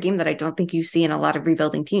freedom to their game that I don't think you see in a lot of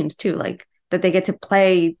rebuilding teams too, like that they get to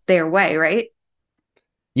play their way, right?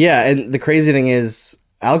 Yeah, and the crazy thing is,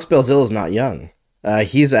 Alex Belzil is not young.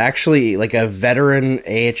 He's actually like a veteran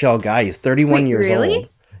AHL guy. He's 31 Wait, years really? old.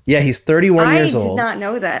 Yeah, he's 31 I years did old. not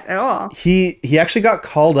know that at all. He actually got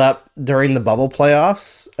called up during the bubble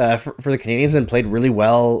playoffs for the Canadiens and played really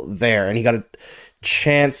well there. And he got a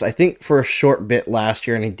chance, I think, for a short bit last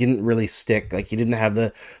year, and he didn't really stick. Like he didn't have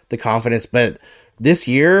the confidence. But this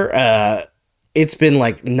year, it's been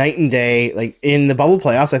like night and day. Like in the bubble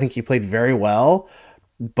playoffs, I think he played very well,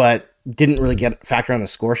 but didn't really get factor on the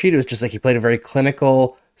score sheet. It was just like he played a very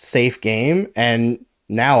clinical, safe game, and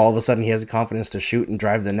now all of a sudden he has the confidence to shoot and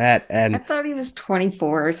drive the net. I And thought he was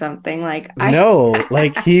 24 or something. Like I no,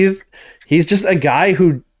 like he's just a guy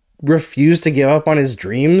who refused to give up on his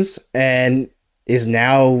dreams and is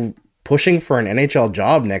now pushing for an NHL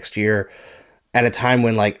job next year at a time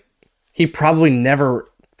when like he probably never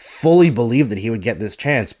fully believed that he would get this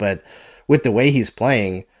chance, but with the way he's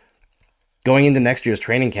playing going into next year's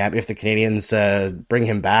training camp, if the Canadians bring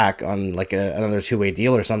him back on like another two-way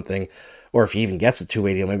deal or something, or if he even gets a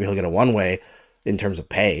two-way deal, maybe he'll get a one-way in terms of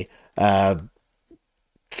pay.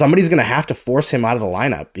 Somebody's going to have to force him out of the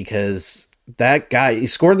lineup because that guy, he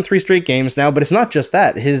scored in 3 straight games now, but it's not just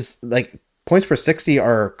that. His like points per 60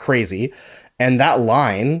 are crazy. And that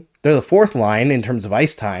line, they're the 4th line in terms of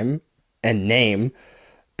ice time and name,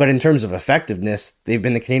 but in terms of effectiveness, they've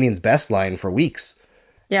been the Canadiens' best line for weeks.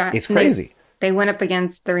 Yeah, It's and they crazy. they went up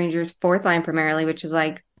against the Rangers' fourth line primarily, which is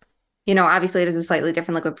like, obviously it is a slightly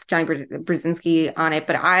different look with Johnny Brzezinski on it,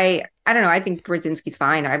 but I don't know. I think Brzezinski's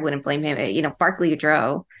fine. I wouldn't blame him. Barclay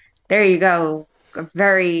Goodrow, there you go, a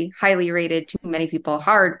very highly rated, too many people,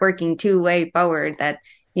 hard-working two-way forward that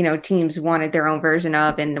teams wanted their own version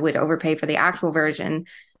of and would overpay for the actual version.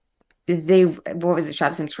 They what was it?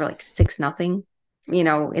 Shot attempts for like 6-0,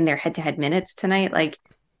 in their head-to-head minutes tonight, like.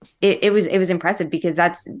 It was impressive because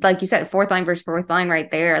that's like you said, fourth line versus fourth line right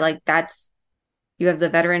there. Like you have the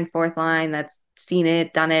veteran fourth line that's seen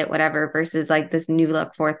it, done it, whatever, versus like this new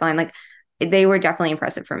look fourth line. Like they were definitely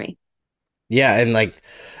impressive for me. Yeah, and like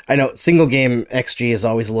I know single game XG is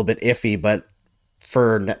always a little bit iffy, but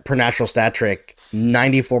per natural stat trick,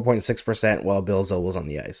 94.6% while Bill Zill was on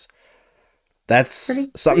the ice. That's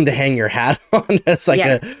something to hang your hat on as like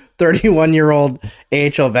a 31-year-old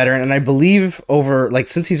AHL veteran. And I believe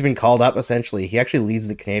since he's been called up, essentially, he actually leads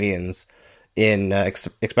the Canadiens in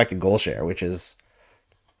expected goal share, which is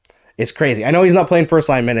it's crazy. I know he's not playing first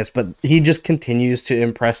line minutes, but he just continues to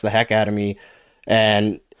impress the heck out of me.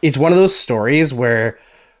 And it's one of those stories where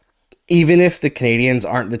even if the Canadiens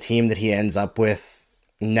aren't the team that he ends up with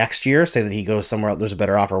next year, say that he goes somewhere else, there's a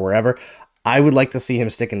better offer, wherever, I would like to see him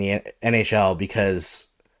stick in the NHL because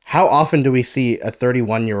how often do we see a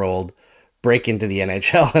 31-year-old break into the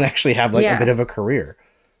NHL and actually have like a bit of a career?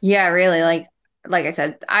 Yeah, really. Like I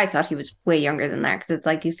said, I thought he was way younger than that because it's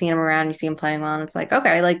like you've seen him around, you see him playing well, and it's like,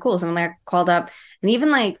 okay, like cool. Someone that called up, and even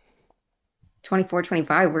like 24,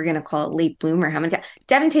 25, we're gonna call it late bloomer. How many times?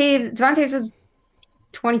 Devon Taves was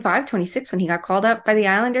 25, 26 when he got called up by the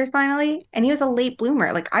Islanders finally, and he was a late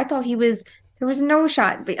bloomer. Like I thought there was no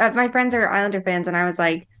shot. My friends are Islander fans, and I was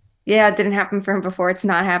like, yeah, it didn't happen for him before. It's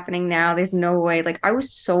not happening now. There's no way. Like I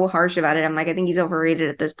was so harsh about it. I'm like, I think he's overrated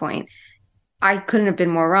at this point. I couldn't have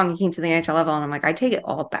been more wrong. He came to the NHL level, and I'm like, I take it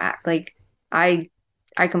all back. Like I,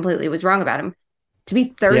 I completely was wrong about him. To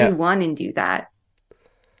be Yeah. 31 and do that,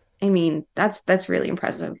 I mean, that's really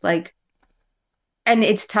impressive. Like, and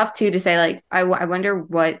it's tough too to say. Like, I wonder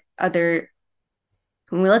what other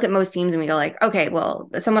when we look at most teams and we go like, okay,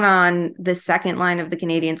 well, someone on the second line of the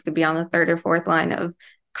Canadiens could be on the third or fourth line of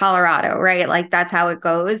Colorado, right? Like that's how it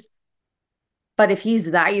goes. But if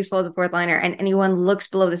he's that useful as a fourth liner and anyone looks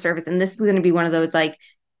below the surface, and this is going to be one of those like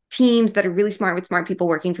teams that are really smart with smart people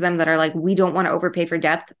working for them that are like, we don't want to overpay for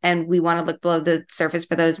depth and we want to look below the surface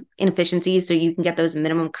for those inefficiencies so you can get those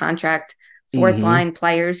minimum contract fourth Mm-hmm. line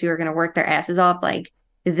players who are going to work their asses off. Like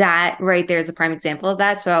that right there is a prime example of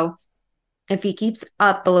that. So if he keeps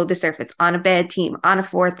up below the surface on a bad team, on a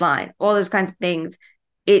fourth line, all those kinds of things,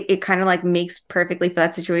 it kind of like makes perfectly for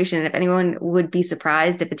that situation. And if anyone would be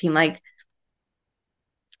surprised if a team like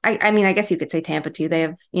I mean, I guess you could say Tampa too. They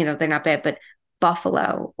have, they're not bad, but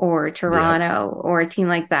Buffalo or Yeah. Toronto or a team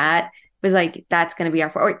like that was like, that's going to be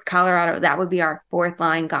or Colorado, that would be our fourth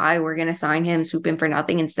line guy. We're going to sign him, swoop in for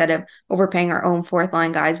nothing instead of overpaying our own fourth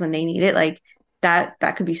line guys when they need it. Like that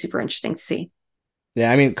could be super interesting to see.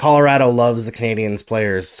 Yeah. I mean, Colorado loves the Canadiens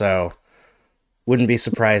players, so Wouldn't be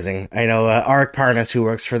surprising. I know Arik Parnas, who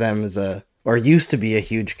works for them, or used to be a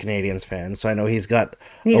huge Canadiens fan, so I know he's got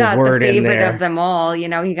He a got the word in favorite of there. them all. He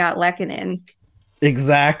got Lehkonen.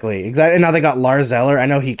 Exactly, exactly. And now they got Lars Eller. I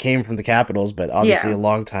know he came from the Capitals, but obviously Yeah. a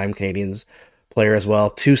longtime Canadiens player as well.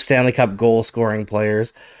 Two Stanley Cup goal scoring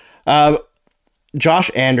players. Uh, Josh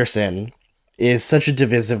Anderson is such a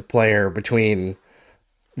divisive player between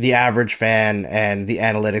the average fan and the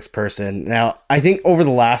analytics person. Now, I think over the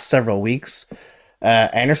last several weeks,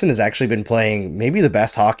 Anderson has actually been playing maybe the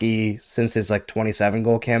best hockey since his 27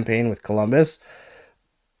 goal campaign with Columbus.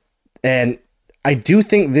 And I do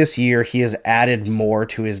think this year he has added more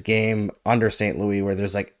to his game under St. Louis, where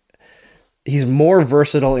he's more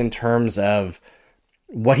versatile in terms of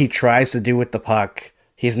what he tries to do with the puck.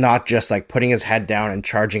 He's not just putting his head down and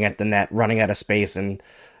charging at the net, running out of space and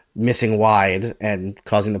missing wide and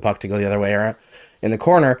causing the puck to go the other way around in the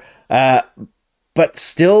corner. But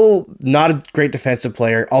still not a great defensive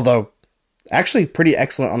player, although actually pretty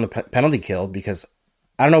excellent on the penalty kill, because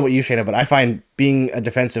I don't know what you, Shayna, but I find being a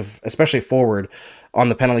defensive, especially forward, on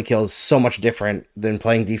the penalty kill is so much different than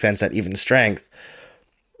playing defense at even strength.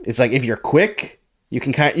 It's if you're quick, you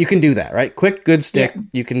can do that, right? Quick, good stick, yeah.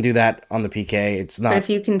 You can do that on the PK. It's not. But if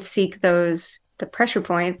you can seek the pressure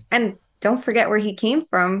points, and don't forget where he came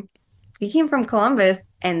from. He came from Columbus,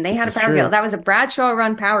 and they had a power kill. That was a Bradshaw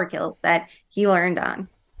run power kill that he learned on.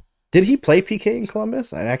 Did he play PK in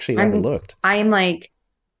Columbus? I actually never looked. I am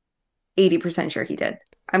 80% sure he did.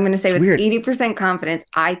 I'm going to say with 80% confidence,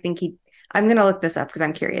 I think I'm going to look this up because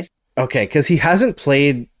I'm curious. Okay, because he hasn't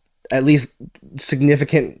played at least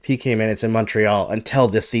significant PK minutes in Montreal until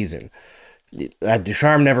this season.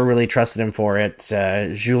 Ducharme never really trusted him for it.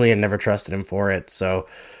 Julien never trusted him for it. So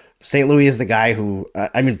St. Louis is the guy who,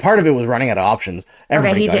 part of it was running out of options.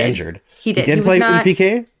 Everybody got injured. He did. He did play in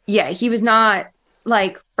PK? Yeah, he was not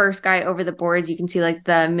first guy over the boards. You can see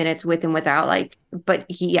the minutes with and without, but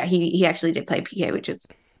he actually did play PK, which is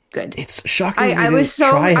good. It's shocking.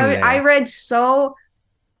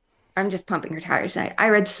 I'm just pumping her tires tonight. I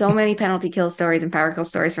read so many penalty kill stories and power kill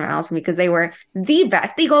stories from Allison because they were the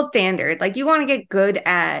best, the gold standard. You want to get good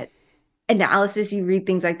at analysis, you read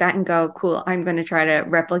things like that and go, cool, I'm going to try to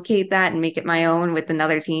replicate that and make it my own with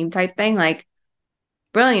another team type thing.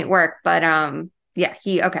 Brilliant work. But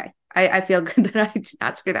okay. I feel good that I did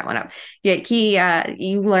not screw that one up. Yeah,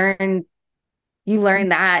 you learn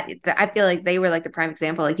that. I feel they were the prime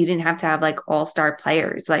example. You didn't have to have all-star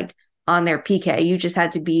players on their PK. You just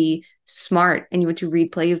had to be smart and you had to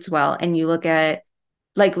read plays well. And you look at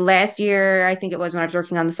last year, I think it was when I was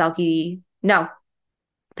working on the Selke,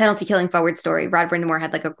 penalty killing forward story. Rod Brindamore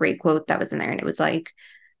had a great quote that was in there, and it was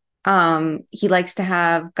he likes to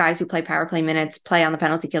have guys who play power play minutes play on the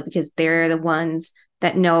penalty kill because they're the ones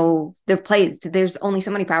that know their plays. There's only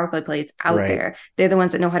so many power play plays out there. They're the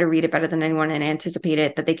ones that know how to read it better than anyone and anticipate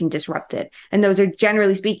it, that they can disrupt it. And those are,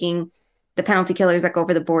 generally speaking, the penalty killers that go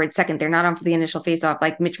over the board second. They're not on for the initial face-off.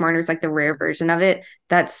 Mitch Marner's the rare version of it.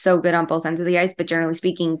 That's so good on both ends of the ice. But generally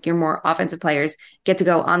speaking, your more offensive players get to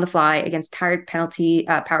go on the fly against tired penalty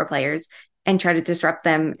power players and try to disrupt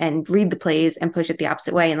them and read the plays and push it the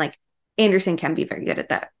opposite way. And Anderson can be very good at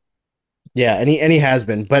that. Yeah, and he has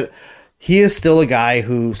been. But he is still a guy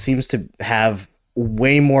who seems to have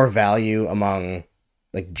way more value among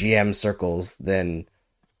GM circles than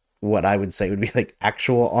what I would say would be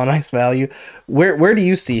actual on ice value. Where do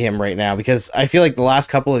you see him right now? Because I feel the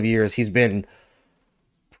last couple of years he's been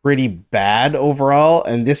pretty bad overall,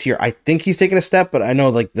 and this year I think he's taken a step, but I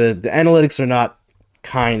know the analytics are not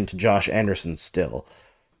kind to Josh Anderson still.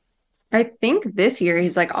 I think this year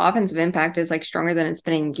his offensive impact is stronger than it's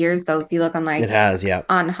been in years. Though if you look on it has, yeah,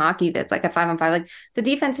 on hockey, that's a 5-on-5. The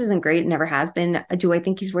defense isn't great, it never has been. Do I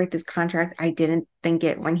think he's worth his contract? I didn't think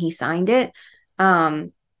it when he signed it.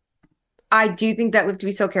 I do think that we have to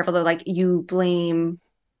be so careful though. You blame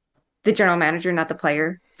the general manager, not the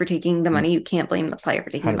player, for taking the money. You can't blame the player for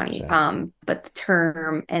taking 100%. The money. But the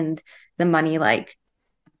term and the money,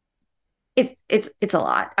 it's a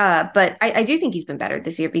lot. But I do think he's been better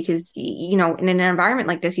this year because, in an environment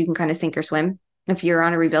like this, you can kind of sink or swim if you're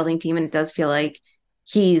on a rebuilding team. And it does feel like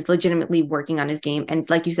he's legitimately working on his game. And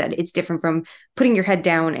like you said, it's different from putting your head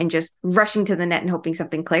down and just rushing to the net and hoping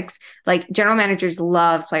something clicks. General managers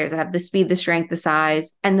love players that have the speed, the strength, the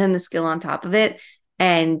size, and then the skill on top of it.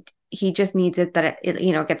 And he just needs it that it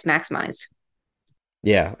gets maximized.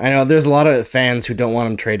 Yeah, I know there's a lot of fans who don't want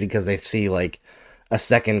him traded because they see a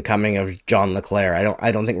second coming of John LeClair.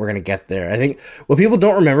 I don't think we're gonna get there. I think what people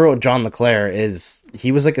don't remember about John LeClair is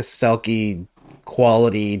he was a Selke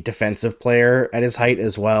quality defensive player at his height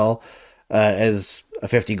as well. as a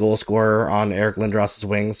 50 goal scorer on Eric Lindros's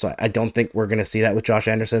wing. So I don't think we're going to see that with Josh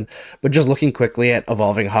Anderson. But just looking quickly at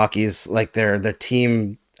Evolving Hockey's, like their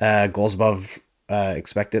team goals above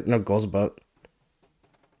expected, no goals above.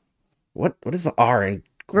 What is the R in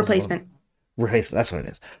Replacement? Replacement. That's what it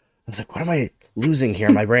is. I was like, what am I losing here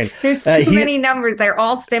in my brain? There's too many numbers. They're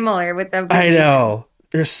all similar with them. I know.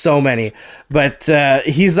 There's so many. But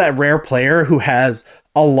he's that rare player who has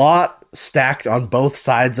a lot stacked on both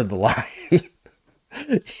sides of the line.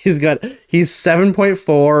 he's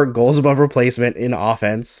 7.4 goals above replacement in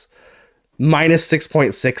offense, minus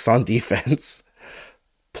 6.6 on defense,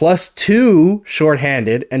 plus 2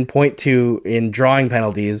 shorthanded and 0.2 in drawing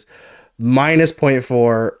penalties, minus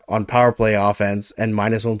 0.4 on power play offense, and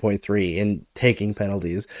minus 1.3 in taking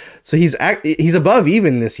penalties. So he's above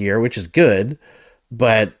even this year, which is good,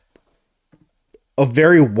 but a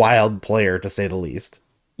very wild player to say the least.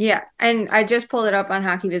 Yeah, and I just pulled it up on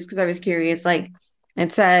HockeyViz because I was curious. Like,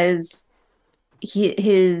 it says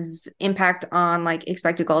his impact on like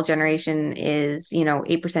expected goal generation is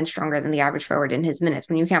 8% stronger than the average forward in his minutes.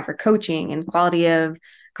 When you account for coaching and quality of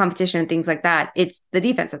competition and things like that, it's the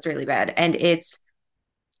defense that's really bad, and it's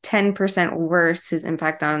 10% worse his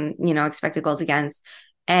impact on expected goals against.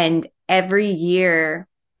 And every year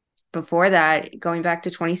before that, going back to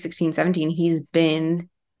 2016-17, he's been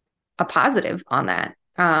a positive on that.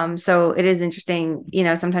 So it is interesting.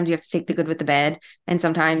 Sometimes you have to take the good with the bad, and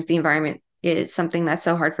sometimes the environment is something that's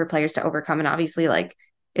so hard for players to overcome. And obviously, like,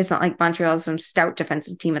 it's not like Montreal is some stout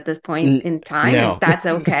defensive team at this point in time, no. and that's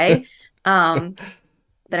okay.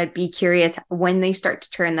 But I'd be curious when they start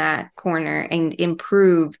to turn that corner and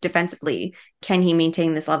improve defensively, can he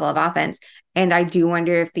maintain this level of offense? And I do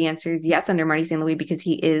wonder if the answer is yes under Marty St. Louis, because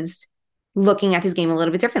he is looking at his game a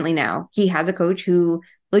little bit differently now. He has a coach who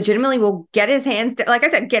legitimately will get his hands, like I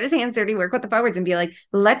said, get his hands dirty, work with the forwards and be like,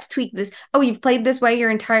 let's tweak this. Oh, you've played this way your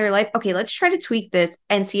entire life. Okay, let's try to tweak this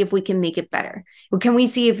and see if we can make it better. Can we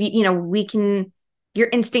see if, we can, your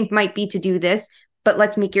instinct might be to do this, but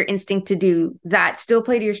let's make your instinct to do that. Still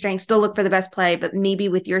play to your strengths, still look for the best play, but maybe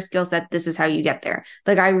with your skill set, this is how you get there.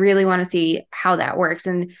 Like, I really want to see how that works.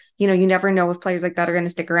 And, you never know if players like that are going to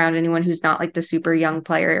stick around. Anyone who's not like the super young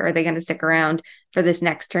player, are they going to stick around for this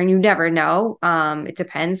next turn? You never know. It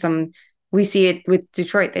depends. We see it with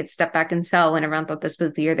Detroit. They'd step back and sell when everyone thought this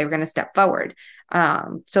was the year they were going to step forward.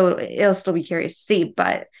 So it'll still be curious to see,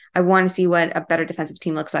 but I want to see what a better defensive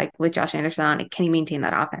team looks like with Josh Anderson on it. Can he maintain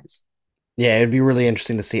that offense? Yeah, it'd be really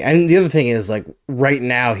interesting to see. And the other thing is, like, right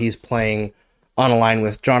now he's playing on a line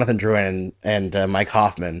with Jonathan Drouin and Mike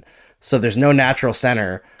Hoffman. So there's no natural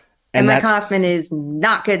center. And Mike Hoffman is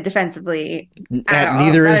not good defensively.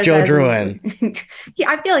 Neither is Joe Drouin. Yeah,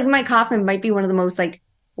 I feel like Mike Hoffman might be one of the most like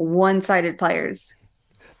one-sided players.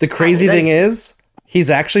 The crazy thing is, he's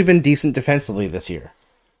actually been decent defensively this year.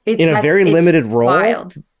 In a very limited role.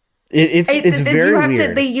 Wild. It's very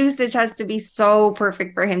weird. The usage has to be so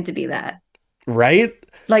perfect for him to be that. Right?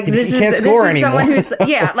 Like, he can't score anymore. Someone who's,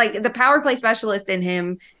 like the power play specialist in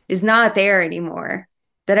him is not there anymore.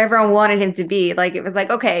 That everyone wanted him to be. Like, it was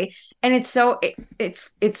like, okay. And it's so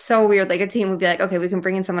weird. Like, a team would be like, okay, we can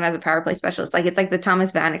bring in someone as a power play specialist. Like, it's like the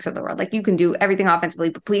Thomas Vaneks of the world. Like, you can do everything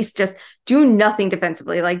offensively, but please just do nothing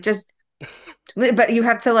defensively. Like, but you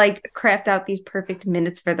have to like craft out these perfect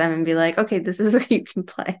minutes for them and be like, okay, this is where you can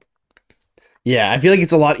play. Yeah, I feel like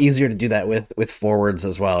it's a lot easier to do that with forwards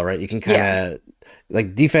as well, right? You can kind of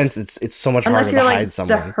like defense. It's so much harder to hide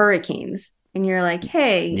someone. The Hurricanes, and you're like,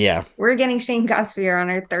 hey, we're getting Shane Gosvier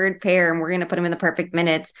on our third pair, and we're going to put him in the perfect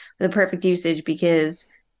minutes, the perfect usage, because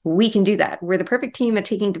we can do that. We're the perfect team at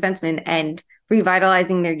taking defensemen and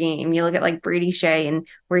revitalizing their game. You look at like Brady Shea and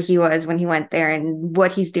where he was when he went there and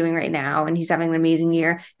what he's doing right now, and he's having an amazing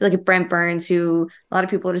year. You look at Brent Burns, who a lot of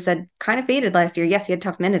people would have said kind of faded last year. Yes, he had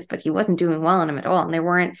tough minutes, but he wasn't doing well in them at all, and there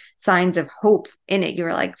weren't signs of hope in it. You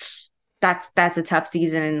were like, that's a tough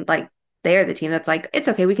season, and like they're the team that's like, it's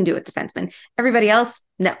okay, we can do it with defensemen. Everybody else,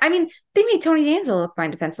 no. I mean, they made Tony DeAngelo look fine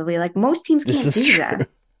defensively. Like, most teams can't do that.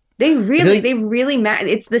 They really matter.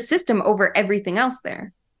 It's the system over everything else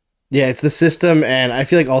there. Yeah, it's the system, and I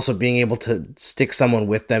feel like also being able to stick someone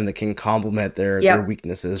with them that can complement their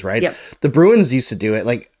weaknesses, right? Yep. The Bruins used to do it.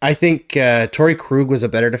 Like, I think Torrey Krug was a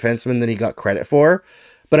better defenseman than he got credit for,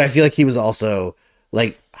 but I feel like he was also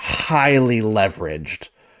like highly leveraged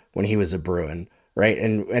when he was a Bruin, right?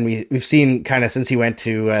 And we've seen kind of since he went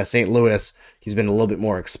to St. Louis, he's been a little bit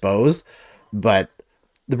more exposed, but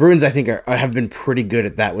the Bruins, I think, have been pretty good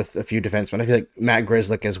at that with a few defensemen. I feel like Matt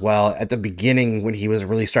Grzelcyk as well, at the beginning when he was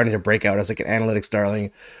really starting to break out as like an analytics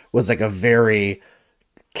darling, was like a very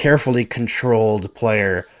carefully controlled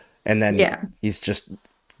player. And then he's just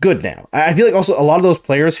good now. I feel like also a lot of those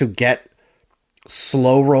players who get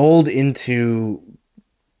slow rolled into,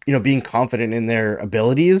 being confident in their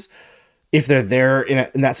abilities, if they're there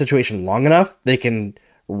in that situation long enough, they can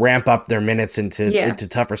ramp up their minutes into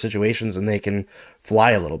tougher situations and they can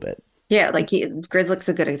fly a little bit. Yeah, like Grizzlick's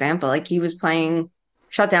a good example. Like he was playing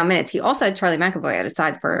shutdown minutes. He also had Charlie McAvoy at his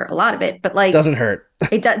side for a lot of it, but like doesn't hurt.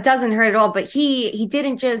 It doesn't hurt at all. But he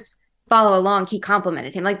didn't just follow along. He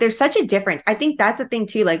complimented him. Like there's such a difference. I think that's the thing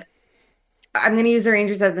too. Like I'm going to use the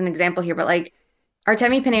Rangers as an example here, but like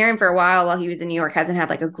Artemi Panarin for a while he was in New York hasn't had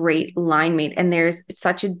like a great line mate, and there's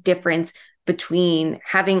such a difference between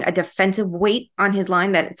having a defensive weight on his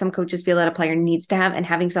line that some coaches feel that a player needs to have and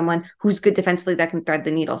having someone who's good defensively that can thread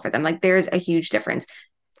the needle for them. Like there's a huge difference.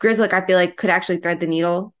 Grizzlick, I feel like, could actually thread the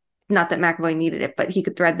needle. Not that McAvoy needed it, but he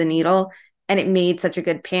could thread the needle, and it made such a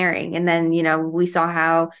good pairing. And then, we saw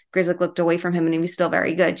how Grizzlick looked away from him and he was still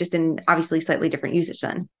very good, just in obviously slightly different usage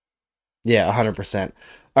then. Yeah, 100%.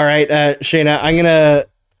 All right, Shayna, I'm going to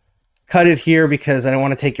cut it here because I don't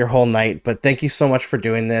want to take your whole night, but thank you so much for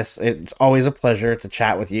doing this. It's always a pleasure to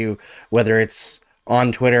chat with you, whether it's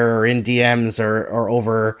on Twitter or in DMs or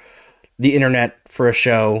over the internet for a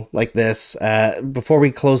show like this. Before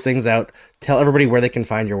we close things out, tell everybody where they can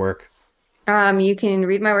find your work. You can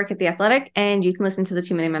read my work at The Athletic, and you can listen to the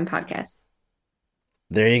Too Many Men podcast.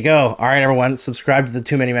 There you go. All right, everyone, subscribe to the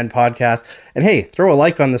Too Many Men podcast. And hey, throw a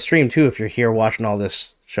like on the stream, too, if you're here watching all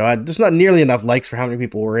this show. There's not nearly enough likes for how many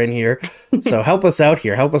people were in here. So help us out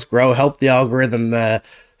here. Help us grow. Help the algorithm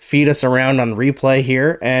feed us around on replay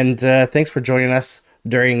here. And thanks for joining us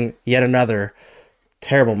during yet another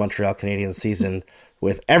terrible Montreal Canadiens season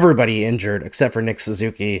with everybody injured except for Nick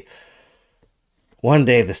Suzuki. One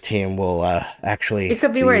day this team will actually... It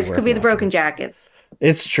could be worse. It could be the Broken Jackets.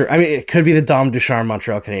 It's true. I mean, it could be the Dom Ducharme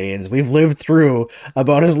Montreal Canadiens. We've lived through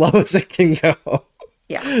about as low as it can go.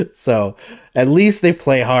 Yeah. So at least they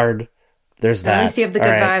play hard. There's that. At least you have the good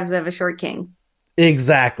vibes of a short king.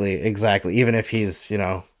 Exactly. Even if he's, in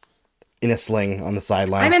a sling on the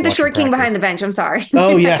sideline. I meant the short king behind the bench. I'm sorry.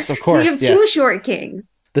 Oh, yes, of course. You have two short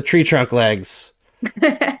kings. The tree trunk legs.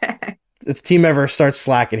 If the team ever starts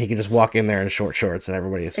slacking, he can just walk in there in short shorts and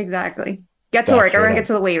everybody's... Exactly. Get to work. Everyone get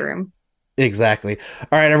to the weight room. Exactly.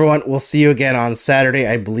 All right, everyone. We'll see you again on Saturday.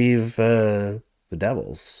 I believe the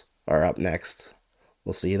Devils are up next.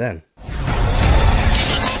 We'll see you then.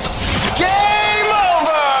 Game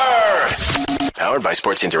over! Powered by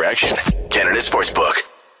Sports Interaction, Canada Sportsbook.